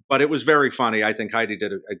 But it was very funny. I think Heidi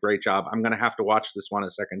did a great job. I'm going to have to watch this one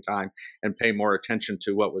a second time and pay more attention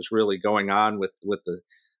to what was really going on with the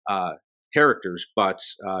characters. But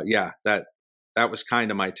that was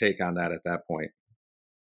kind of my take on that at that point.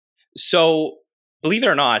 So believe it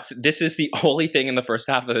or not, this is the only thing in the first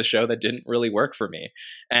half of the show that didn't really work for me.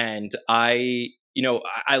 And I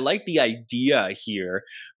like the idea here,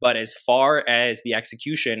 but as far as the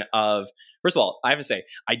execution of, first of all, I have to say,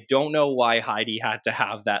 I don't know why Heidi had to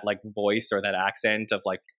have that voice or that accent of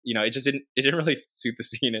it didn't really suit the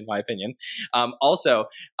scene in my opinion. Also,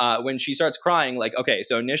 when she starts crying, okay,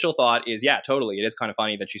 so initial thought is, yeah, totally. It is kind of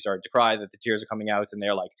funny that she started to cry, that the tears are coming out and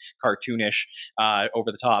they're cartoonish,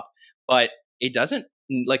 over the top, but it doesn't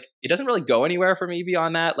really go anywhere for me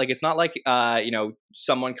beyond that. It's not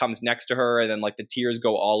someone comes next to her and then the tears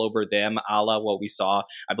go all over them, a la what we saw,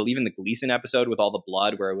 I believe, in the Gleason episode with all the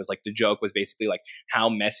blood, where it was the joke was basically how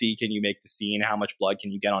messy can you make the scene? How much blood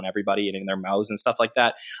can you get on everybody and in their mouths and stuff like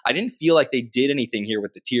that? I didn't feel like they did anything here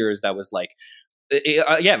with the tears that was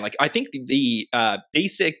again, I think the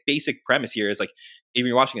basic premise here is if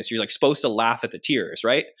you're watching this, you're supposed to laugh at the tears,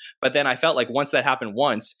 right? But then I felt once that happened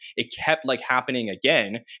once, it kept happening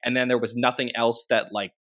again, and then there was nothing else that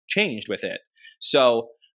changed with it. So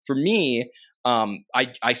for me,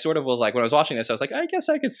 I sort of was when I was watching this, I was I guess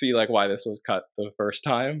I could see why this was cut the first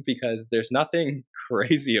time, because there's nothing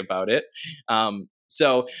crazy about it.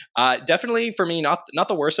 So definitely for me, not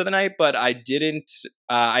the worst of the night, but I didn't.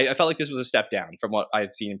 I felt like this was a step down from what I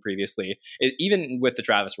had seen previously. Even with the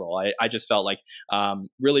Travis role, I just felt like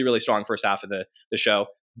really, really strong first half of the show.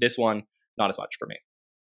 This one, not as much for me.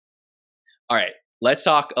 All right. Let's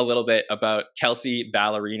talk a little bit about Kelsea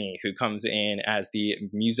Ballerini, who comes in as the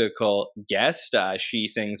musical guest. She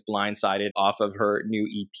sings Blindsided off of her new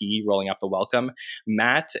EP, Rolling Up the Welcome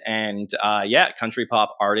Mat. And country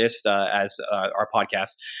pop artist, as our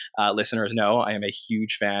podcast listeners know, I am a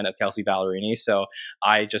huge fan of Kelsea Ballerini. So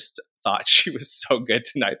I just thought she was so good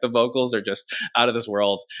tonight. The vocals are just out of this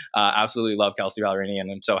world. Absolutely love Kelsea Ballerini,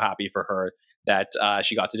 and I'm so happy for her that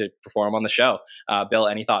she got to perform on the show. Bill,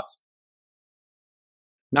 any thoughts?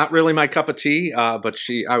 Not really my cup of tea, but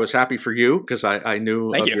I was happy for you because I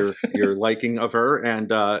knew Thank of you. your liking of her,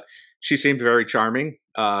 and she seemed very charming.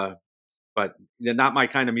 But not my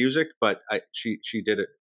kind of music, but she did it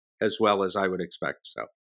as well as I would expect. So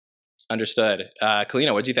Understood.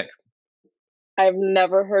 Kalina, what do you think? I've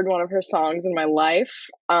never heard one of her songs in my life.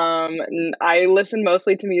 I listen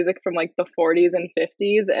mostly to music from like the 40s and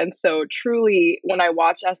 50s, and so truly, when I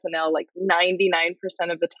watch SNL, like 99%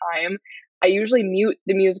 of the time, I usually mute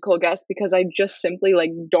the musical guests because I just simply like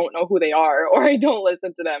don't know who they are or I don't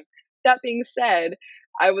listen to them. That being said,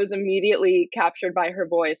 I was immediately captured by her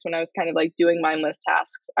voice when I was kind of like doing mindless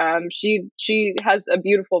tasks. She has a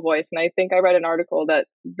beautiful voice, and I think I read an article that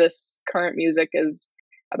this current music is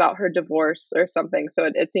about her divorce or something. So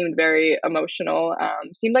it seemed very emotional.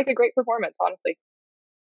 Seemed like a great performance, honestly.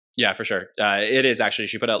 Yeah, for sure. It is actually.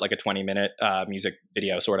 She put out like a 20-minute music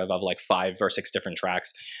video, sort of like 5 or 6 different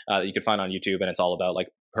tracks that you can find on YouTube, and it's all about like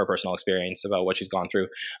her personal experience about what she's gone through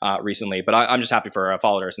recently. But I'm just happy for her. I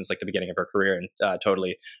followed her since like the beginning of her career, and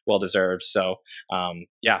totally well deserved. So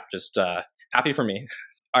just happy for me.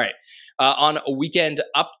 All right. On a weekend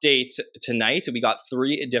update tonight, we got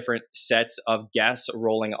 3 different sets of guests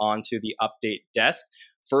rolling onto the update desk.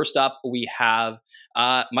 First up, we have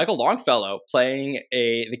Michael Longfellow playing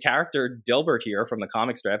the character Dilbert here from the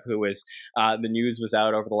comic strip, who was the news was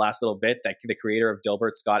out over the last little bit that the creator of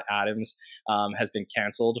Dilbert, Scott Adams, has been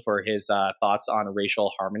canceled for his thoughts on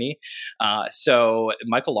racial harmony. So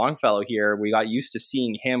Michael Longfellow here, we got used to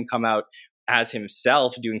seeing him come out as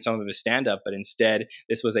himself doing some of his stand-up, but instead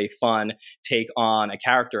this was a fun take on a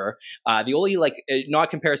character. The only not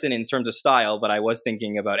comparison in terms of style, but I was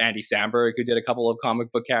thinking about Andy Samberg, who did a couple of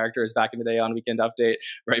comic book characters back in the day on Weekend Update,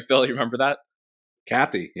 right, Bill? You remember that?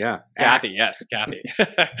 Kathy, yeah. Kathy, yes, Kathy.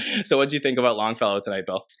 So what do you think about Longfellow tonight,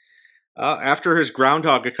 Bill? After his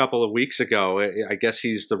groundhog a couple of weeks ago, I guess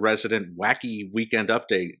he's the resident wacky Weekend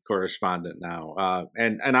Update correspondent now,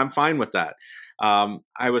 and I'm fine with that.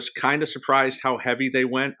 I was kind of surprised how heavy they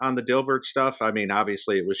went on the Dilbert stuff. I mean,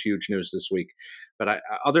 obviously it was huge news this week, but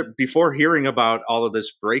before hearing about all of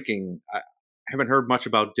this breaking, I haven't heard much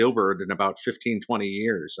about Dilbert in about 15, 20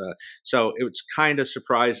 years. So it was kind of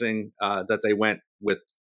surprising that they went with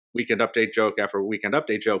Weekend Update joke after Weekend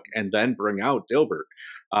Update joke and then bring out Dilbert.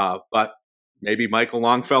 But maybe Michael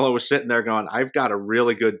Longfellow was sitting there going, I've got a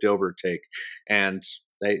really good Dilbert take. And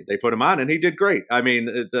they put him on and he did great. I mean,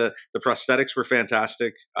 the prosthetics were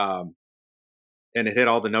fantastic. And it hit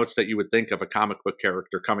all the notes that you would think of a comic book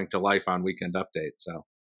character coming to life on Weekend Update. So,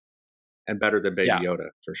 and better than Baby Yoda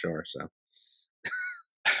for sure. So.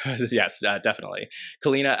 Yes, definitely.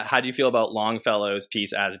 Kalina, how do you feel about Longfellow's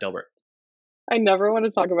piece as Dilbert? I never want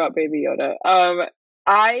to talk about Baby Yoda.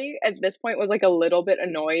 I, at this point, was like a little bit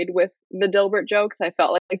annoyed with the Dilbert jokes. I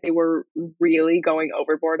felt like they were really going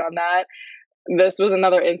overboard on that. This was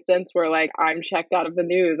another instance where like I'm checked out of the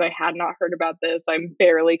news. I had not heard about this. I'm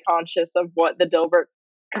barely conscious of what the Dilbert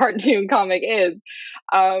cartoon comic is.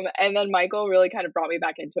 And then Michael really kind of brought me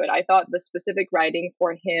back into it. I thought the specific writing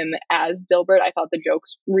for him as Dilbert, I thought the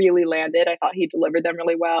jokes really landed. I thought he delivered them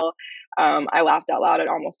really well. I laughed out loud at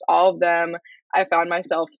almost all of them. I found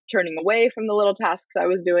myself turning away from the little tasks I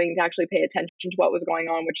was doing to actually pay attention to what was going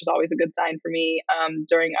on, which is always a good sign for me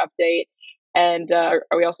during update. And are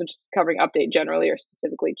we also just covering update generally or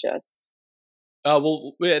specifically just?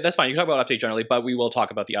 Well, that's fine. You can talk about update generally, but we will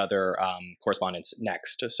talk about the other correspondence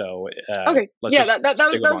next. So okay, yeah,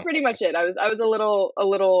 that was pretty much it. I was a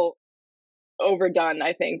little overdone,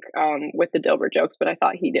 I think, with the Dilbert jokes, but I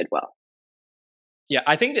thought he did well. Yeah,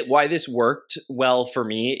 I think that why this worked well for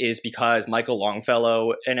me is because Michael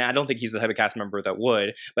Longfellow, and I don't think he's the type of cast member that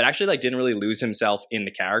would, but actually like didn't really lose himself in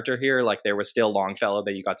the character here. Like there was still Longfellow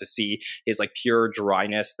that you got to see his like pure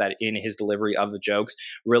dryness that in his delivery of the jokes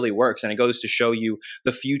really works. And it goes to show you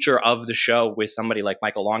the future of the show with somebody like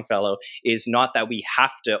Michael Longfellow is not that we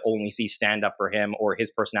have to only see stand up for him or his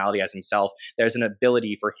personality as himself. There's an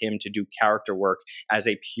ability for him to do character work as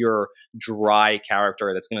a pure dry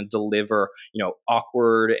character that's going to deliver,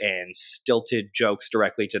 awkward and stilted jokes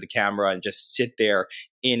directly to the camera and just sit there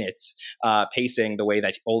in its pacing the way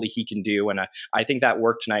that only he can do. And I think that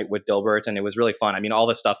worked tonight with Dilbert, and it was really fun. I mean, all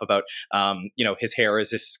the stuff about, his hair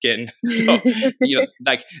is his skin. So,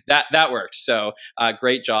 like that worked. So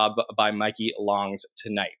great job by Mikey Longs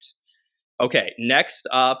tonight. Okay, next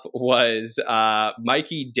up was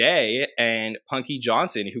Mikey Day and Punky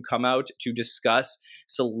Johnson, who come out to discuss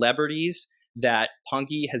celebrities that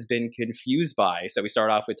Punky has been confused by. So we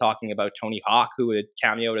start off with talking about Tony Hawk, who had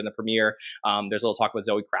cameoed in the premiere. There's a little talk about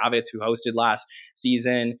Zoe Kravitz, who hosted last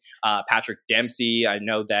season. Patrick Dempsey. I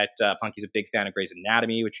know that Punky's a big fan of Grey's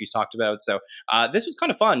Anatomy, which he's talked about. So this was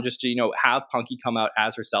kind of fun just to, have Punky come out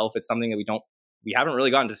as herself. It's something that we haven't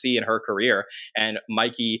really gotten to see in her career. And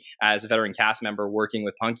Mikey, as a veteran cast member working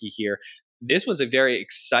with Punky here, this was a very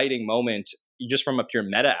exciting moment just from a pure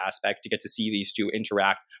meta aspect to get to see these two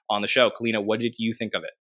interact on the show. Kalina, what did you think of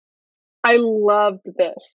it? I loved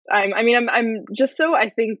this. I'm just so,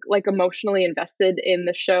 I think, like emotionally invested in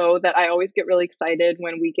the show that I always get really excited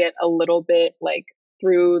when we get a little bit like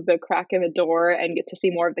through the crack in the door and get to see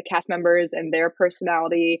more of the cast members and their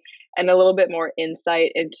personality and a little bit more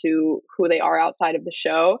insight into who they are outside of the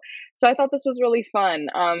show. So I thought this was really fun.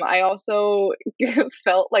 I also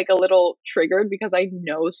felt like a little triggered because I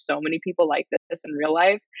know so many people like this in real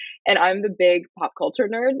life. And I'm the big pop culture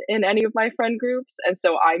nerd in any of my friend groups. And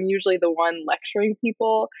so I'm usually the one lecturing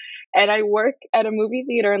people. And I work at a movie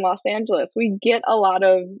theater in Los Angeles. We get a lot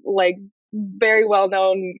of like very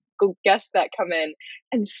well-known guests that come in.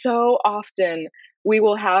 And so often we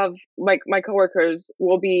will have like my coworkers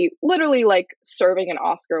will be literally like serving an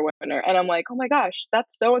Oscar winner. And I'm like, oh my gosh,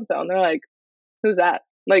 that's so-and-so. And they're like, who's that?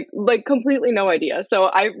 Like completely no idea. So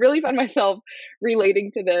I really found myself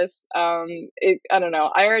relating to this. I don't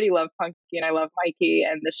know. I already love Punky and I love Mikey,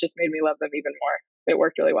 and this just made me love them even more. It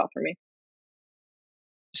worked really well for me.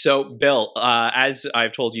 So, Bill, as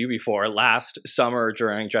I've told you before, last summer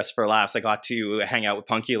during Dress for Laughs, I got to hang out with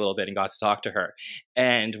Punky a little bit and got to talk to her.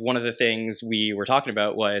 And one of the things we were talking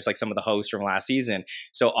about was like some of the hosts from last season.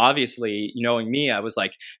 So obviously, knowing me, I was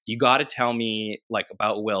like, you got to tell me like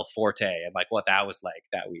about Will Forte and like what that was like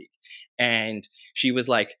that week. And she was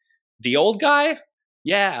like, the old guy?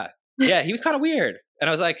 Yeah, he was kind of weird. And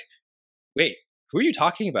I was like, wait, who are you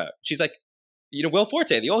talking about? She's like, Will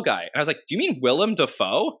Forte, the old guy. And I was like, do you mean Willem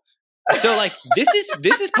Dafoe? So like, this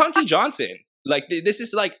is Punky Johnson. Like, this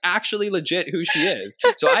is like actually legit who she is.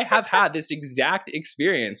 So I have had this exact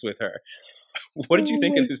experience with her. What did you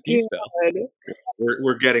think of this piece, Bill?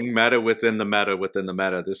 We're getting meta within the meta within the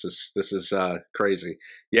meta. This is crazy.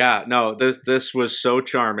 Yeah, no, this was so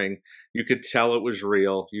charming. You could tell it was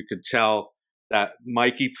real. You could tell that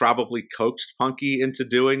Mikey probably coaxed Punky into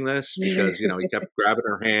doing this because, he kept grabbing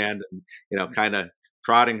her hand and, kind of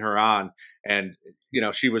prodding her on. And,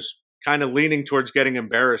 she was kind of leaning towards getting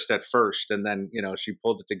embarrassed at first. And then, she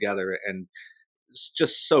pulled it together, and it's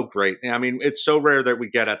just so great. I mean, it's so rare that we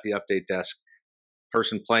get at the update desk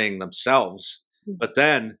person playing themselves, but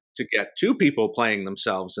then to get two people playing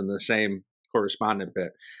themselves in the same correspondent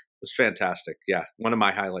bit was fantastic. Yeah. One of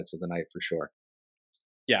my highlights of the night for sure.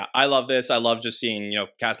 Yeah, I love this. I love just seeing,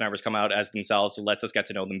 cast members come out as themselves. It lets us get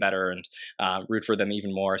to know them better and root for them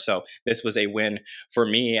even more. So this was a win for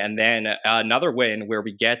me. And then another win where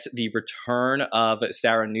we get the return of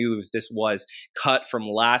Sarah News. This was cut from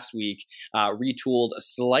last week, retooled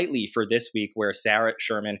slightly for this week, where Sarah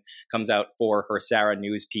Sherman comes out for her Sarah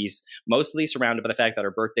News piece, mostly surrounded by the fact that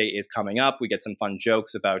her birthday is coming up. We get some fun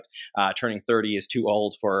jokes about turning 30 is too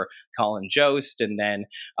old for Colin Jost. And then,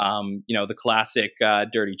 the classic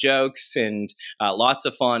dirty jokes and lots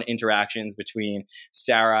of fun interactions between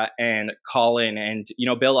Sarah and Colin. And,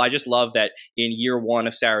 Bill, I just love that in year one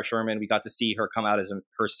of Sarah Sherman, we got to see her come out as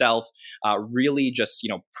herself, really just,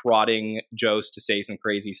 prodding Jost to say some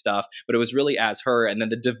crazy stuff, but it was really as her. And then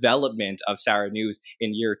the development of Sarah News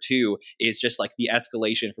in year two is just like the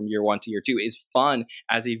escalation from year one to year two is fun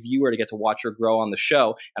as a viewer to get to watch her grow on the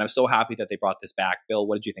show. And I'm so happy that they brought this back. Bill,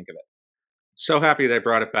 what did you think of it? So happy they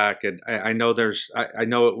brought it back, and I know I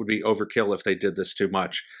know it would be overkill if they did this too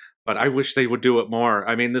much, but I wish they would do it more.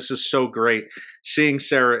 I mean, this is so great seeing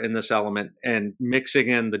Sarah in this element and mixing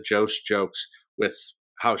in the Jost jokes with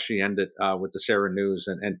how she ended with the Sarah news,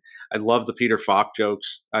 and I love the Peter Falk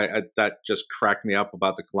jokes. That just cracked me up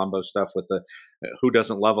about the Columbo stuff with the who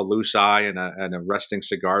doesn't love a loose eye and a resting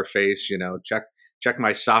cigar face. Check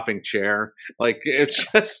my sopping chair. Like, it's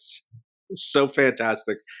just so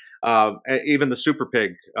fantastic. Even the Super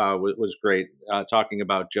Pig was great, talking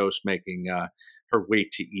about Jost making her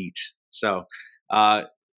wait to eat. So a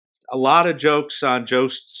lot of jokes on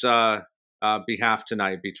Jost's behalf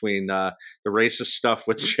tonight between the racist stuff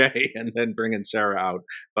with Jay and then bringing Sarah out.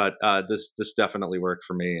 But this definitely worked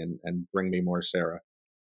for me and bring me more Sarah.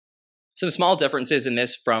 Some small differences in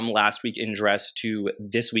this from Last Week in Dress to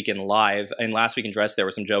This Week in Live. In Last Week in Dress, there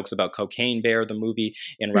were some jokes about Cocaine Bear, the movie,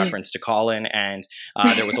 in reference to Colin, and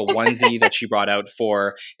there was a onesie that she brought out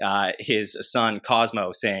for his son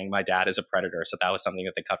Cosmo, saying, "My dad is a predator." So that was something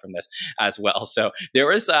that they cut from this as well. So there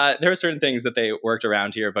were certain things that they worked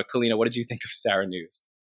around here. But Kalina, what did you think of Sarah News?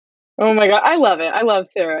 Oh my God, I love it. I love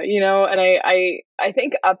Sarah, and I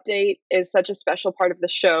think Update is such a special part of the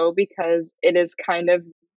show because it is kind of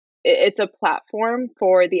it's a platform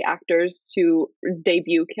for the actors to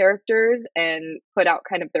debut characters and put out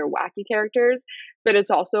kind of their wacky characters, but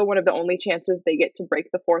it's also one of the only chances they get to break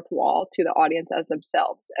the fourth wall to the audience as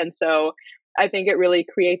themselves. And so I think it really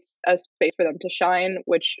creates a space for them to shine,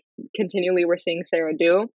 which continually we're seeing Sarah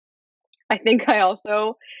do. I think I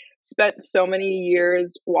also spent so many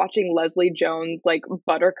years watching Leslie Jones like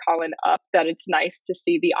butter Colin up that it's nice to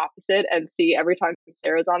see the opposite and see every time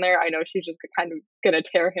Sarah's on there, I know she's just kind of gonna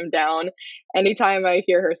tear him down. Anytime I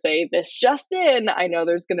hear her say "this just in," I know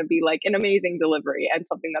there's gonna be like an amazing delivery and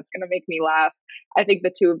something that's gonna make me laugh. I think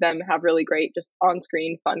the two of them have really great just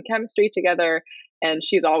on-screen fun chemistry together, and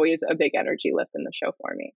she's always a big energy lift in the show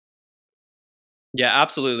for me. Yeah,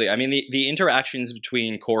 absolutely. I mean, the interactions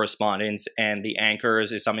between correspondents and the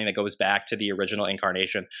anchors is something that goes back to the original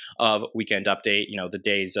incarnation of Weekend Update. The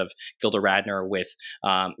days of Gilda Radner with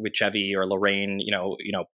Chevy, or Lorraine,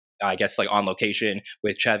 I guess like on location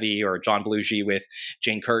with Chevy, or John Belushi with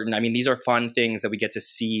Jane Curtin. I mean, these are fun things that we get to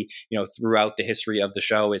see, throughout the history of the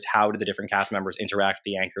show, is how do the different cast members interact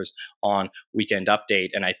with the anchors on Weekend Update.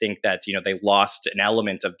 And I think that, they lost an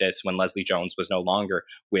element of this when Leslie Jones was no longer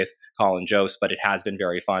with Colin Jost, but it has been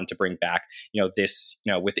very fun to bring back, this,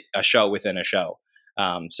 with a show within a show.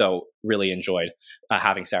 So really enjoyed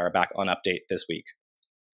having Sarah back on Update this week.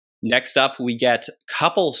 Next up, we get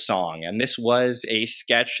Couple Song, and this was a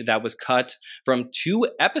sketch that was cut from 2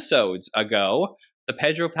 episodes ago, the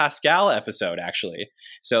Pedro Pascal episode, actually.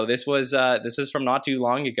 So this is from not too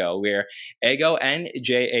long ago, where Ego and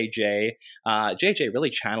JAJ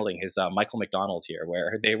really channeling his Michael McDonald here,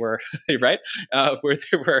 where they were right, where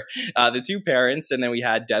they were the 2 parents, and then we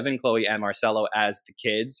had Devin, Chloe, and Marcelo as the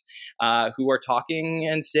kids, who are talking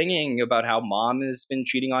and singing about how mom has been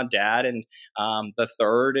cheating on dad, and the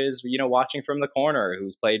third is watching from the corner,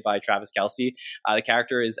 who's played by Travis Kelce. The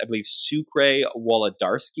character is, I believe, Sucre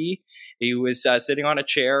Wolodarski. He was sitting on a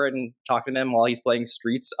chair and talking to them while he's playing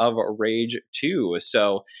Streets of Rage 2.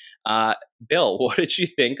 So, Bill, what did you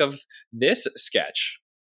think of this sketch?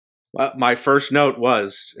 Well, my first note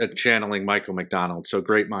was channeling Michael McDonald. So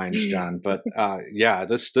great minds, John. But yeah,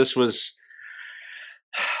 this was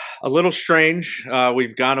a little strange.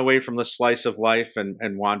 We've gone away from the slice of life and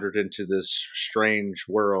wandered into this strange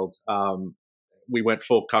world. We went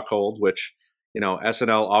full cuckold, which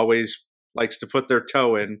SNL always likes to put their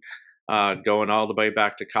toe in. Going all the way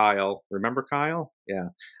back to Kyle. Remember Kyle? Yeah.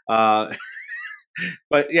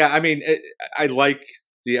 But yeah, I mean, I like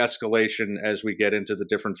the escalation as we get into the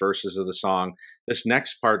different verses of the song. This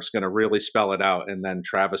next part's going to really spell it out. And then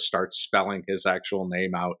Travis starts spelling his actual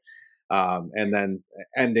name out. And then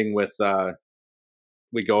ending with,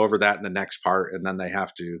 we go over that in the next part. And then they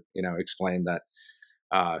have to, explain that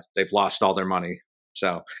they've lost all their money.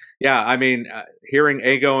 So, yeah, I mean, hearing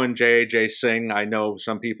Ego and JAJ sing, I know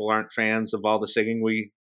some people aren't fans of all the singing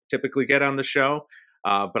we typically get on the show,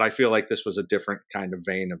 but I feel like this was a different kind of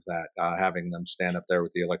vein of that, having them stand up there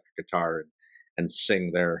with the electric guitar and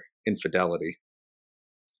sing their infidelity.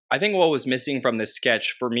 I think what was missing from this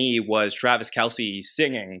sketch for me was Travis Kelce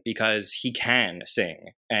singing, because he can sing,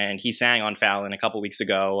 and he sang on Fallon a couple weeks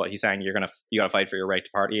ago. He sang you gotta fight for your right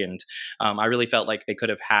to party," and I really felt like they could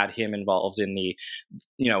have had him involved in the,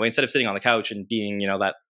 instead of sitting on the couch and being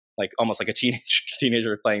that like almost like a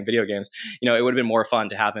teenager playing video games. It would have been more fun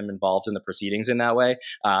to have him involved in the proceedings in that way,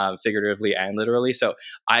 figuratively and literally. So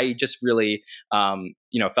I just really,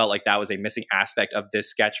 felt like that was a missing aspect of this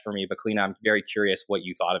sketch for me. But Kalina, I'm very curious what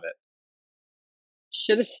you thought of it.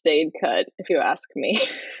 Should have stayed cut, if you ask me.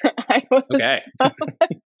 Okay.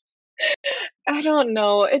 I don't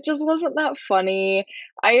know. It just wasn't that funny.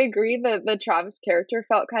 I agree that the Travis character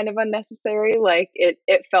felt kind of unnecessary. Like it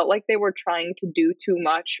felt like they were trying to do too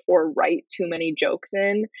much or write too many jokes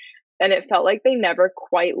in. And it felt like they never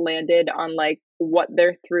quite landed on like what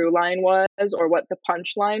their through line was or what the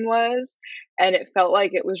punchline was. And it felt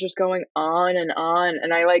like it was just going on and on.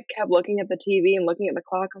 And I like kept looking at the TV and looking at the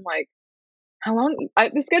clock. I'm like, how long?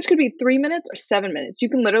 The sketch could be 3 minutes or 7 minutes.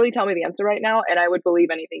 You can literally tell me the answer right now, and I would believe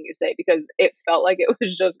anything you say because it felt like it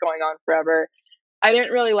was just going on forever. I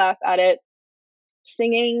didn't really laugh at it.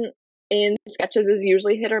 Singing in sketches is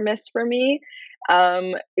usually hit or miss for me.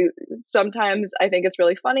 Sometimes I think it's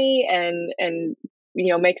really funny and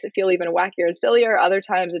makes it feel even wackier and sillier. Other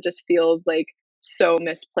times it just feels like so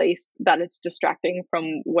misplaced that it's distracting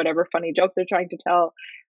from whatever funny joke they're trying to tell.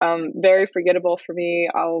 Very forgettable for me.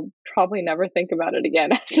 I'll probably never think about it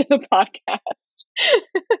again after the podcast.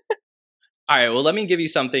 All right, well, let me give you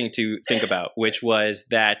something to think about, which was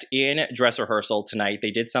that in dress rehearsal tonight,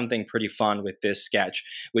 they did something pretty fun with this sketch,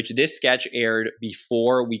 which this sketch aired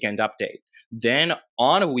before Weekend Update. Then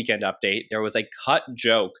on a Weekend Update, there was a cut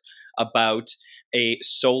joke about a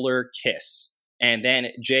solar kiss. And then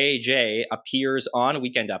JJ appears on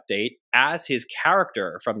Weekend Update as his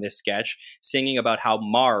character from this sketch, singing about how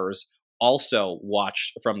Mars also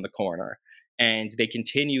watched from the corner. And they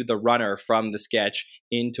continue the runner from the sketch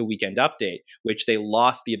into Weekend Update, which they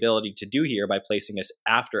lost the ability to do here by placing this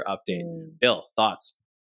after Update. Bill, thoughts?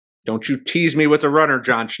 Don't you tease me with the runner,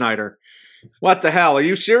 John Schneider. What the hell? Are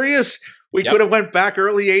you serious? We could have went back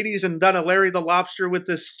early 80s and done a Larry the Lobster with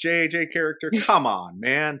this JJ character. Come on,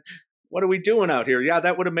 man. What are we doing out here? Yeah,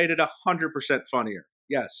 that would have made it 100% funnier.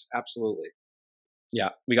 Yes, absolutely. Yeah,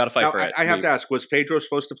 we got to fight for it. I have to ask, was Pedro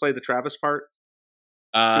supposed to play the Travis part?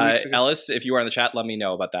 Ellis, if you are in the chat, let me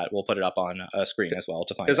know about that. We'll put it up on a screen as well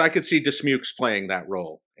to find out. Because I could see Dismukes playing that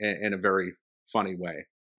role in a very funny way.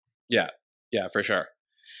 Yeah, for sure.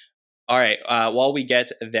 All right, while we get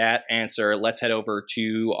that answer, let's head over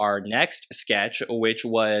to our next sketch, which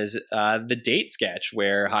was the date sketch,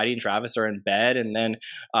 where Heidi and Travis are in bed, and then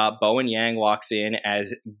Bowen Yang walks in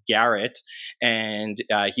as Garrett, and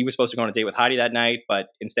he was supposed to go on a date with Heidi that night, but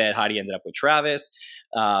instead Heidi ended up with Travis,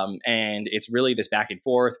 and it's really this back and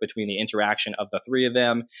forth between the interaction of the three of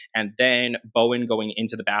them, and then Bowen going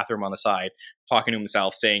into the bathroom on the side, talking to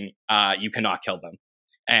himself, saying, you cannot kill them,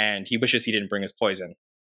 and he wishes he didn't bring his poison.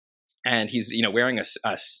 And he's, wearing a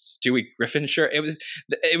Stewie Griffin shirt.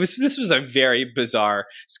 This was a very bizarre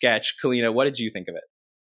sketch. Kalina, what did you think of it?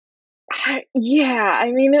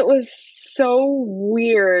 It was so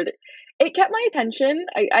weird. It kept my attention.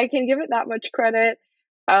 I can give it that much credit.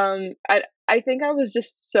 I think I was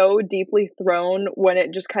just so deeply thrown when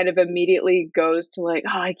it just kind of immediately goes to like,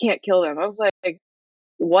 oh, I can't kill them. I was like,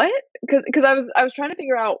 what? Because I was trying to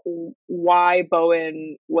figure out why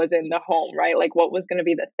Bowen was in the home, right? Like what was going to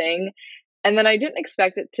be the thing. And then I didn't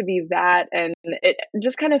expect it to be that, and it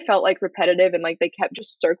just kind of felt like repetitive, and like they kept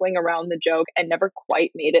just circling around the joke and never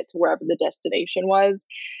quite made it to wherever the destination was.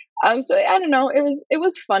 So I don't know. It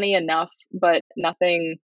was funny enough, but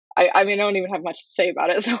nothing. I don't even have much to say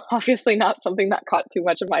about it. So obviously not something that caught too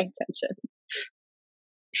much of my attention.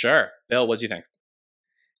 Sure, Bill, what do you think?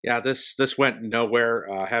 Yeah, this went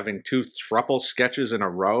nowhere. Having two thruple sketches in a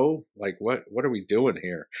row, like what are we doing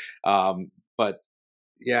here? But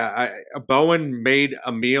yeah, Bowen made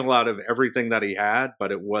a meal out of everything that he had,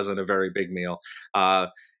 but it wasn't a very big meal.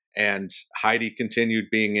 And Heidi continued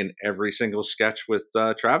being in every single sketch with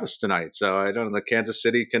Travis tonight. So I don't know, the Kansas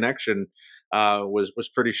City connection was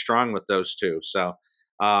pretty strong with those two. So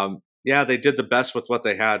yeah, they did the best with what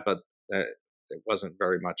they had, but it wasn't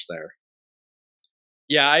very much there.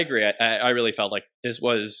 Yeah, I agree. I really felt like this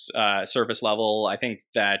was surface level. I think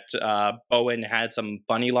that Bowen had some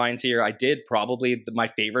funny lines here. I did probably, my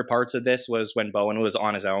favorite parts of this was when Bowen was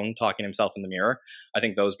on his own talking to himself in the mirror. I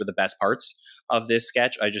think those were the best parts of this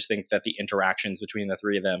sketch. I just think that the interactions between the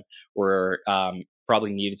three of them were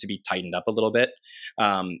probably needed to be tightened up a little bit.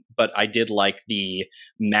 But I did like the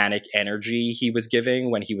manic energy he was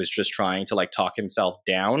giving when he was just trying to like talk himself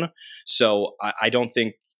down. So I don't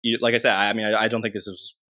think, like I said, I don't think this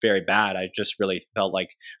was very bad. I just really felt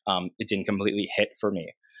like it didn't completely hit for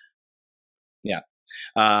me. Yeah.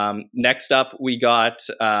 Next up, we got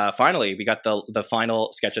the final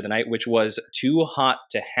sketch of the night, which was Too Hot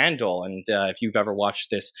to Handle. And if you've ever watched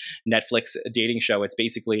this Netflix dating show, it's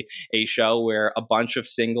basically a show where a bunch of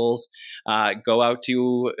singles go out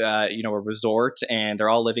to a resort, and they're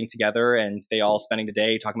all living together, and they all spending the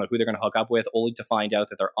day talking about who they're going to hook up with, only to find out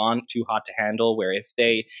that they're on Too Hot to Handle, where if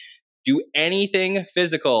they do anything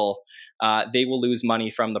physical they will lose money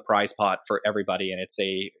from the prize pot for everybody. And it's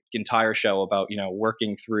a entire show about,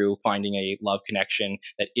 working through finding a love connection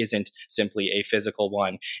that isn't simply a physical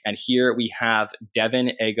one. And here we have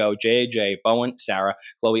Devin, Ego, JJ, Bowen, Sarah,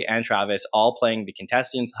 Chloe, and Travis all playing the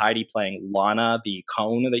contestants. Heidi playing Lana, the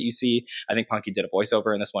cone that you see. I think Punky did a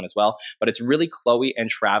voiceover in this one as well. But it's really Chloe and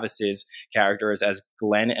Travis's characters as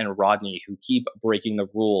Glenn and Rodney who keep breaking the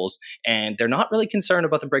rules. And they're not really concerned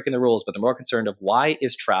about them breaking the rules, but they're more concerned of why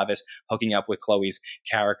is Travis hooking up with Chloe's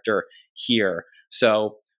character here.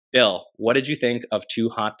 So, Bill, what did you think of Too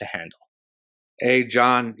Hot to Handle? Hey,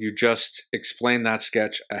 John, you just explained that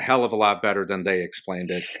sketch a hell of a lot better than they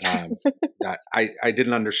explained it. I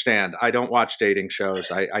didn't understand. I don't watch dating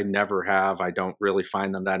shows. I never have. I don't really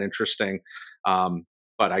find them that interesting.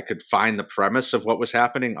 But I could find the premise of what was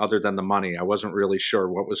happening other than the money. I wasn't really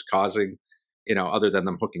sure what was causing, other than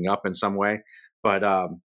them hooking up in some way. But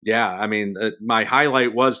yeah, I mean, my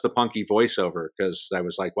highlight was the Punky voiceover because I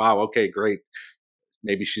was like, wow, okay, great.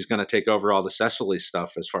 Maybe she's going to take over all the Cecily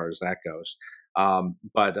stuff as far as that goes.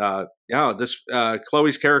 This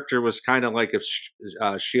Chloe's character was kind of like if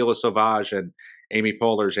Sheila Sauvage and Amy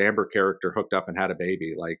Poehler's Amber character hooked up and had a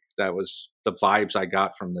baby. Like that was the vibes I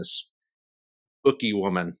got from this bookie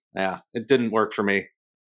woman. Yeah, it didn't work for me.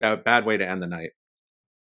 Bad way to end the night.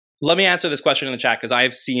 Let me answer this question in the chat because I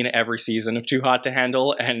have seen every season of Too Hot to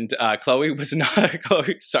Handle, and Chloe was not.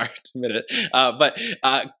 Sorry to admit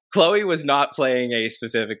it, Chloe was not playing a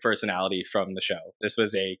specific personality from the show. This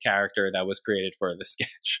was a character that was created for the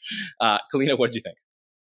sketch. Kalina, what did you think?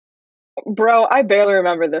 Bro, I barely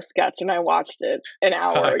remember this sketch, and I watched it an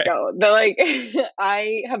hour ago.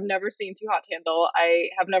 I have never seen Too Hot to Handle. I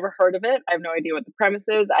have never heard of it. I have no idea what the premise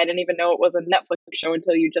is. I didn't even know it was a Netflix show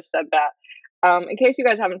until you just said that. In case you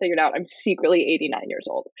guys haven't figured out, I'm secretly 89 years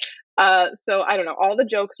old. So I don't know. All the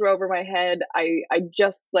jokes were over my head. I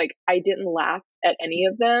didn't laugh at any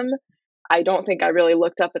of them. I don't think I really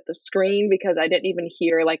looked up at the screen because I didn't even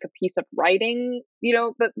hear like a piece of writing,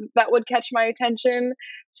 that would catch my attention.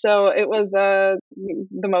 So it was the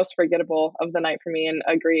most forgettable of the night for me, and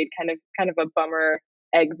agreed, kind of a bummer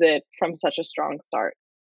exit from such a strong start.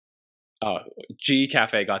 Oh, G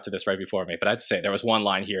Cafe got to this right before me, but I have to say there was one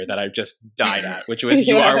line here that I just died at, which was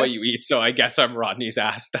 "You are what you eat." So I guess I'm Rodney's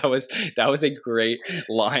ass. That was a great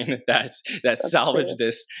line that salvaged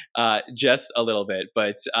this just a little bit.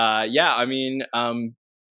 But yeah, I mean,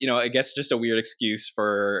 I guess just a weird excuse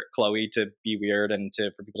for Chloe to be weird and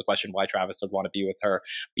for people to question why Travis would want to be with her.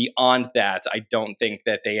 Beyond that, I don't think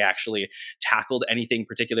that they actually tackled anything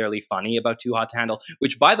particularly funny about Too Hot to Handle,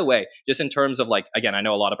 which, by the way, just in terms of again, I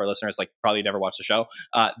know a lot of our listeners probably never watched the show.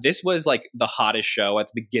 This was the hottest show at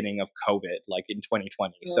the beginning of COVID, in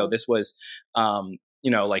 2020. Yeah. So this was,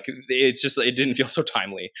 it's just, it didn't feel so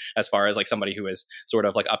timely as far as somebody who is sort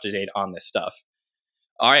of up to date on this stuff.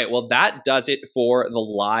 All right, well, that does it for the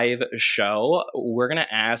live show. We're going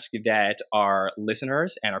to ask that our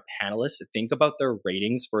listeners and our panelists think about their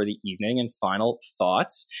ratings for the evening and final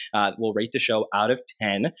thoughts. We'll rate the show out of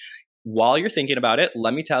 10. While you're thinking about it,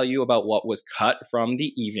 let me tell you about what was cut from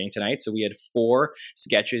the evening tonight. So we had 4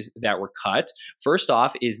 sketches that were cut. First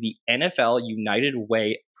off is the NFL United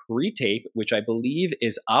Way pre-tape, which I believe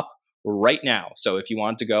is up right now. So if you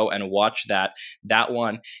want to go and watch that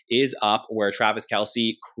one is up, where Travis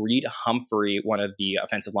Kelce, Creed Humphrey, one of the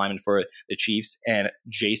offensive linemen for the Chiefs, and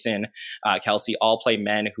Jason Kelsey all play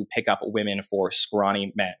men who pick up women for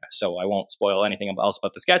scrawny men. So I won't spoil anything else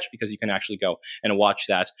about the sketch because you can actually go and watch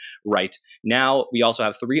that right now. We also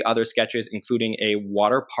have 3 other sketches, including a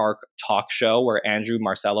water park talk show where Andrew,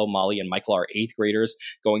 Marcelo, Molly, and Michael are 8th graders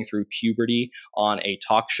going through puberty on a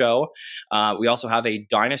talk show. We also have a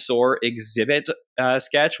dinosaur exhibit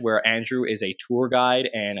sketch where Andrew is a tour guide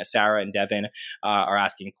and Sarah and Devin are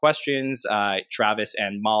asking questions. Travis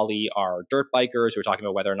and Molly are dirt bikers who are talking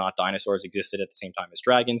about whether or not dinosaurs existed at the same time as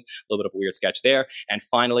dragons. A little bit of a weird sketch there. And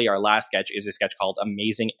finally, our last sketch is a sketch called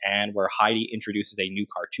Amazing Anne, where Heidi introduces a new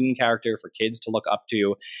cartoon character for kids to look up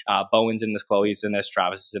to. Bowen's in this, Chloe's in this,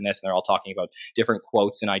 Travis is in this, and they're all talking about different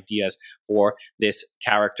quotes and ideas for this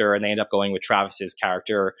character. And they end up going with Travis's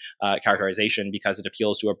characterization because it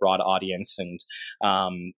appeals to a broad audience. And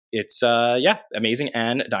it's Amazing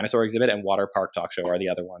Anne, Dinosaur Exhibit, and Water Park Talk Show are the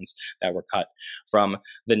other ones that were cut from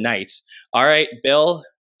the night. All right, Bill,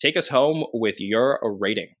 take us home with your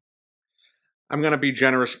rating. I'm going to be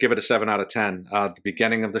generous, give it a 7 out of 10. The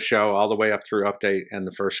beginning of the show all the way up through update and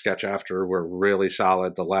the first sketch after were really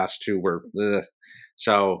solid. The last 2 were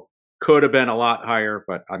so could have been a lot higher,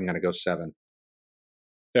 but I'm going to go 7.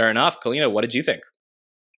 Fair enough. Kalina, what did you think?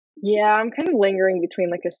 Yeah, I'm kind of lingering between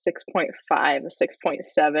like a 6.5, a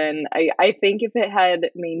 6.7. I think if it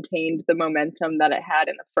had maintained the momentum that it had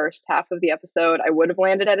in the first half of the episode, I would have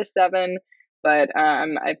landed at a 7, but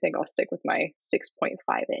I think I'll stick with my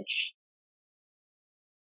 6.5-ish.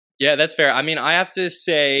 Yeah, that's fair. I mean, I have to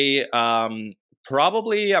say,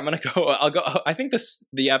 probably I'm gonna go. I'll go. I think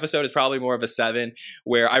the episode is probably more of a 7,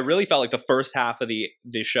 where I really felt like the first half of the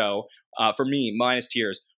show, for me, minus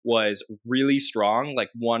tears, was really strong. Like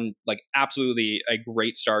absolutely a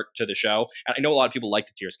great start to the show. And I know a lot of people like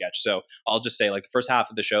the tear sketch, so I'll just say like the first half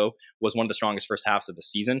of the show was one of the strongest first halves of the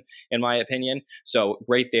season, in my opinion. So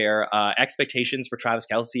great there. Expectations for Travis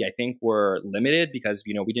Kelce, I think, were limited because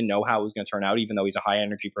we didn't know how it was going to turn out, even though he's a high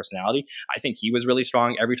energy personality. I think he was really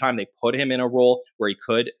strong. Every time they put him in a role where he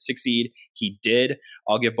could succeed, he did.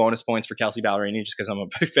 I'll give bonus points for Kelsea Ballerini just because I'm a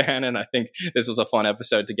big fan, and I think this was a fun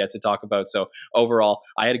episode to get to talk about. So overall,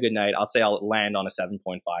 I had a good night. I'll say I'll land on a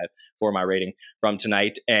 7.5 for my rating from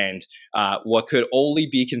tonight, and what could only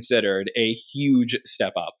be considered a huge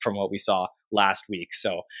step up from what we saw last week.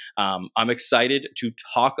 So I'm excited to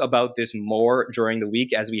talk about this more during the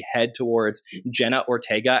week as we head towards Jenna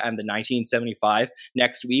Ortega and the 1975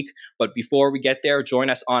 next week. But before we get there, join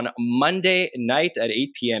us on Monday night at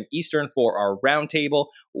 8 p.m. Eastern for our roundtable.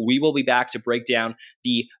 We will be back to break down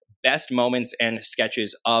the best moments and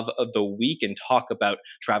sketches of the week and talk about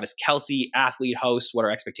Travis Kelce, athlete hosts, what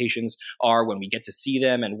our expectations are when we get to see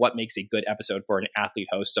them, and what makes a good episode for an athlete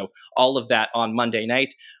host. So all of that on Monday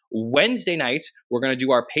night. Wednesday night, we're going to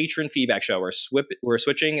do our patron feedback show. We're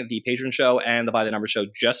switching the patron show and the By the Number show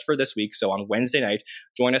just for this week. So on Wednesday night,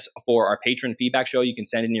 join us for our patron feedback show. You can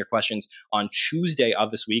send in your questions on Tuesday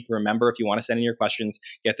of this week. Remember, if you want to send in your questions,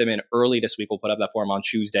 get them in early this week. We'll put up that form on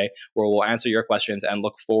Tuesday where we'll answer your questions and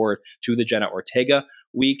look forward to the Jenna Ortega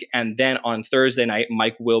week. And then on Thursday night,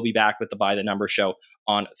 Mike will be back with the By the Number show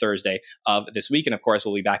on Thursday of this week. And of course,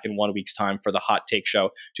 we'll be back in 1 week's time for the Hot Take show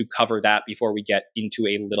to cover that before we get into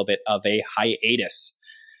a little bit of a hiatus.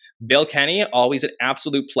 Bill Kenny, always an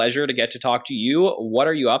absolute pleasure to get to talk to you. What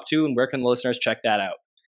are you up to, and where can the listeners check that out?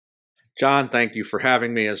 John, thank you for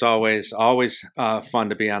having me. As always, fun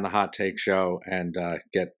to be on the Hot Take show and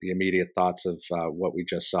get the immediate thoughts of what we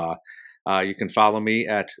just saw. You can follow me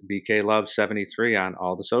at BKLove73 on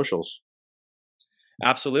all the socials.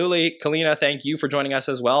 Absolutely. Kalina, thank you for joining us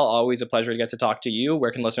as well. Always a pleasure to get to talk to you. Where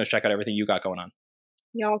can listeners check out everything you got going on?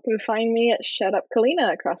 Y'all can find me at Shut Up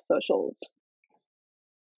Kalina across socials.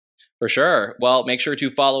 For sure. Well, make sure to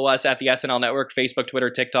follow us at the SNL Network, Facebook, Twitter,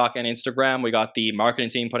 TikTok, and Instagram. We got the marketing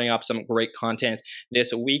team putting up some great content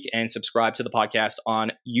this week, and subscribe to the podcast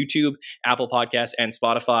on YouTube, Apple Podcasts, and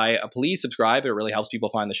Spotify. Please subscribe. It really helps people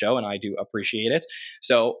find the show, and I do appreciate it.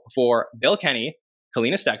 So for Bill Kenny,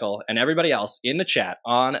 Kalina Steckel, and everybody else in the chat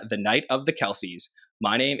on the night of the Kelces,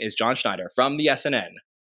 my name is John Schneider from the SNN.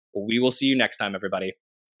 We will see you next time, everybody.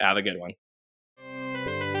 Have a good one.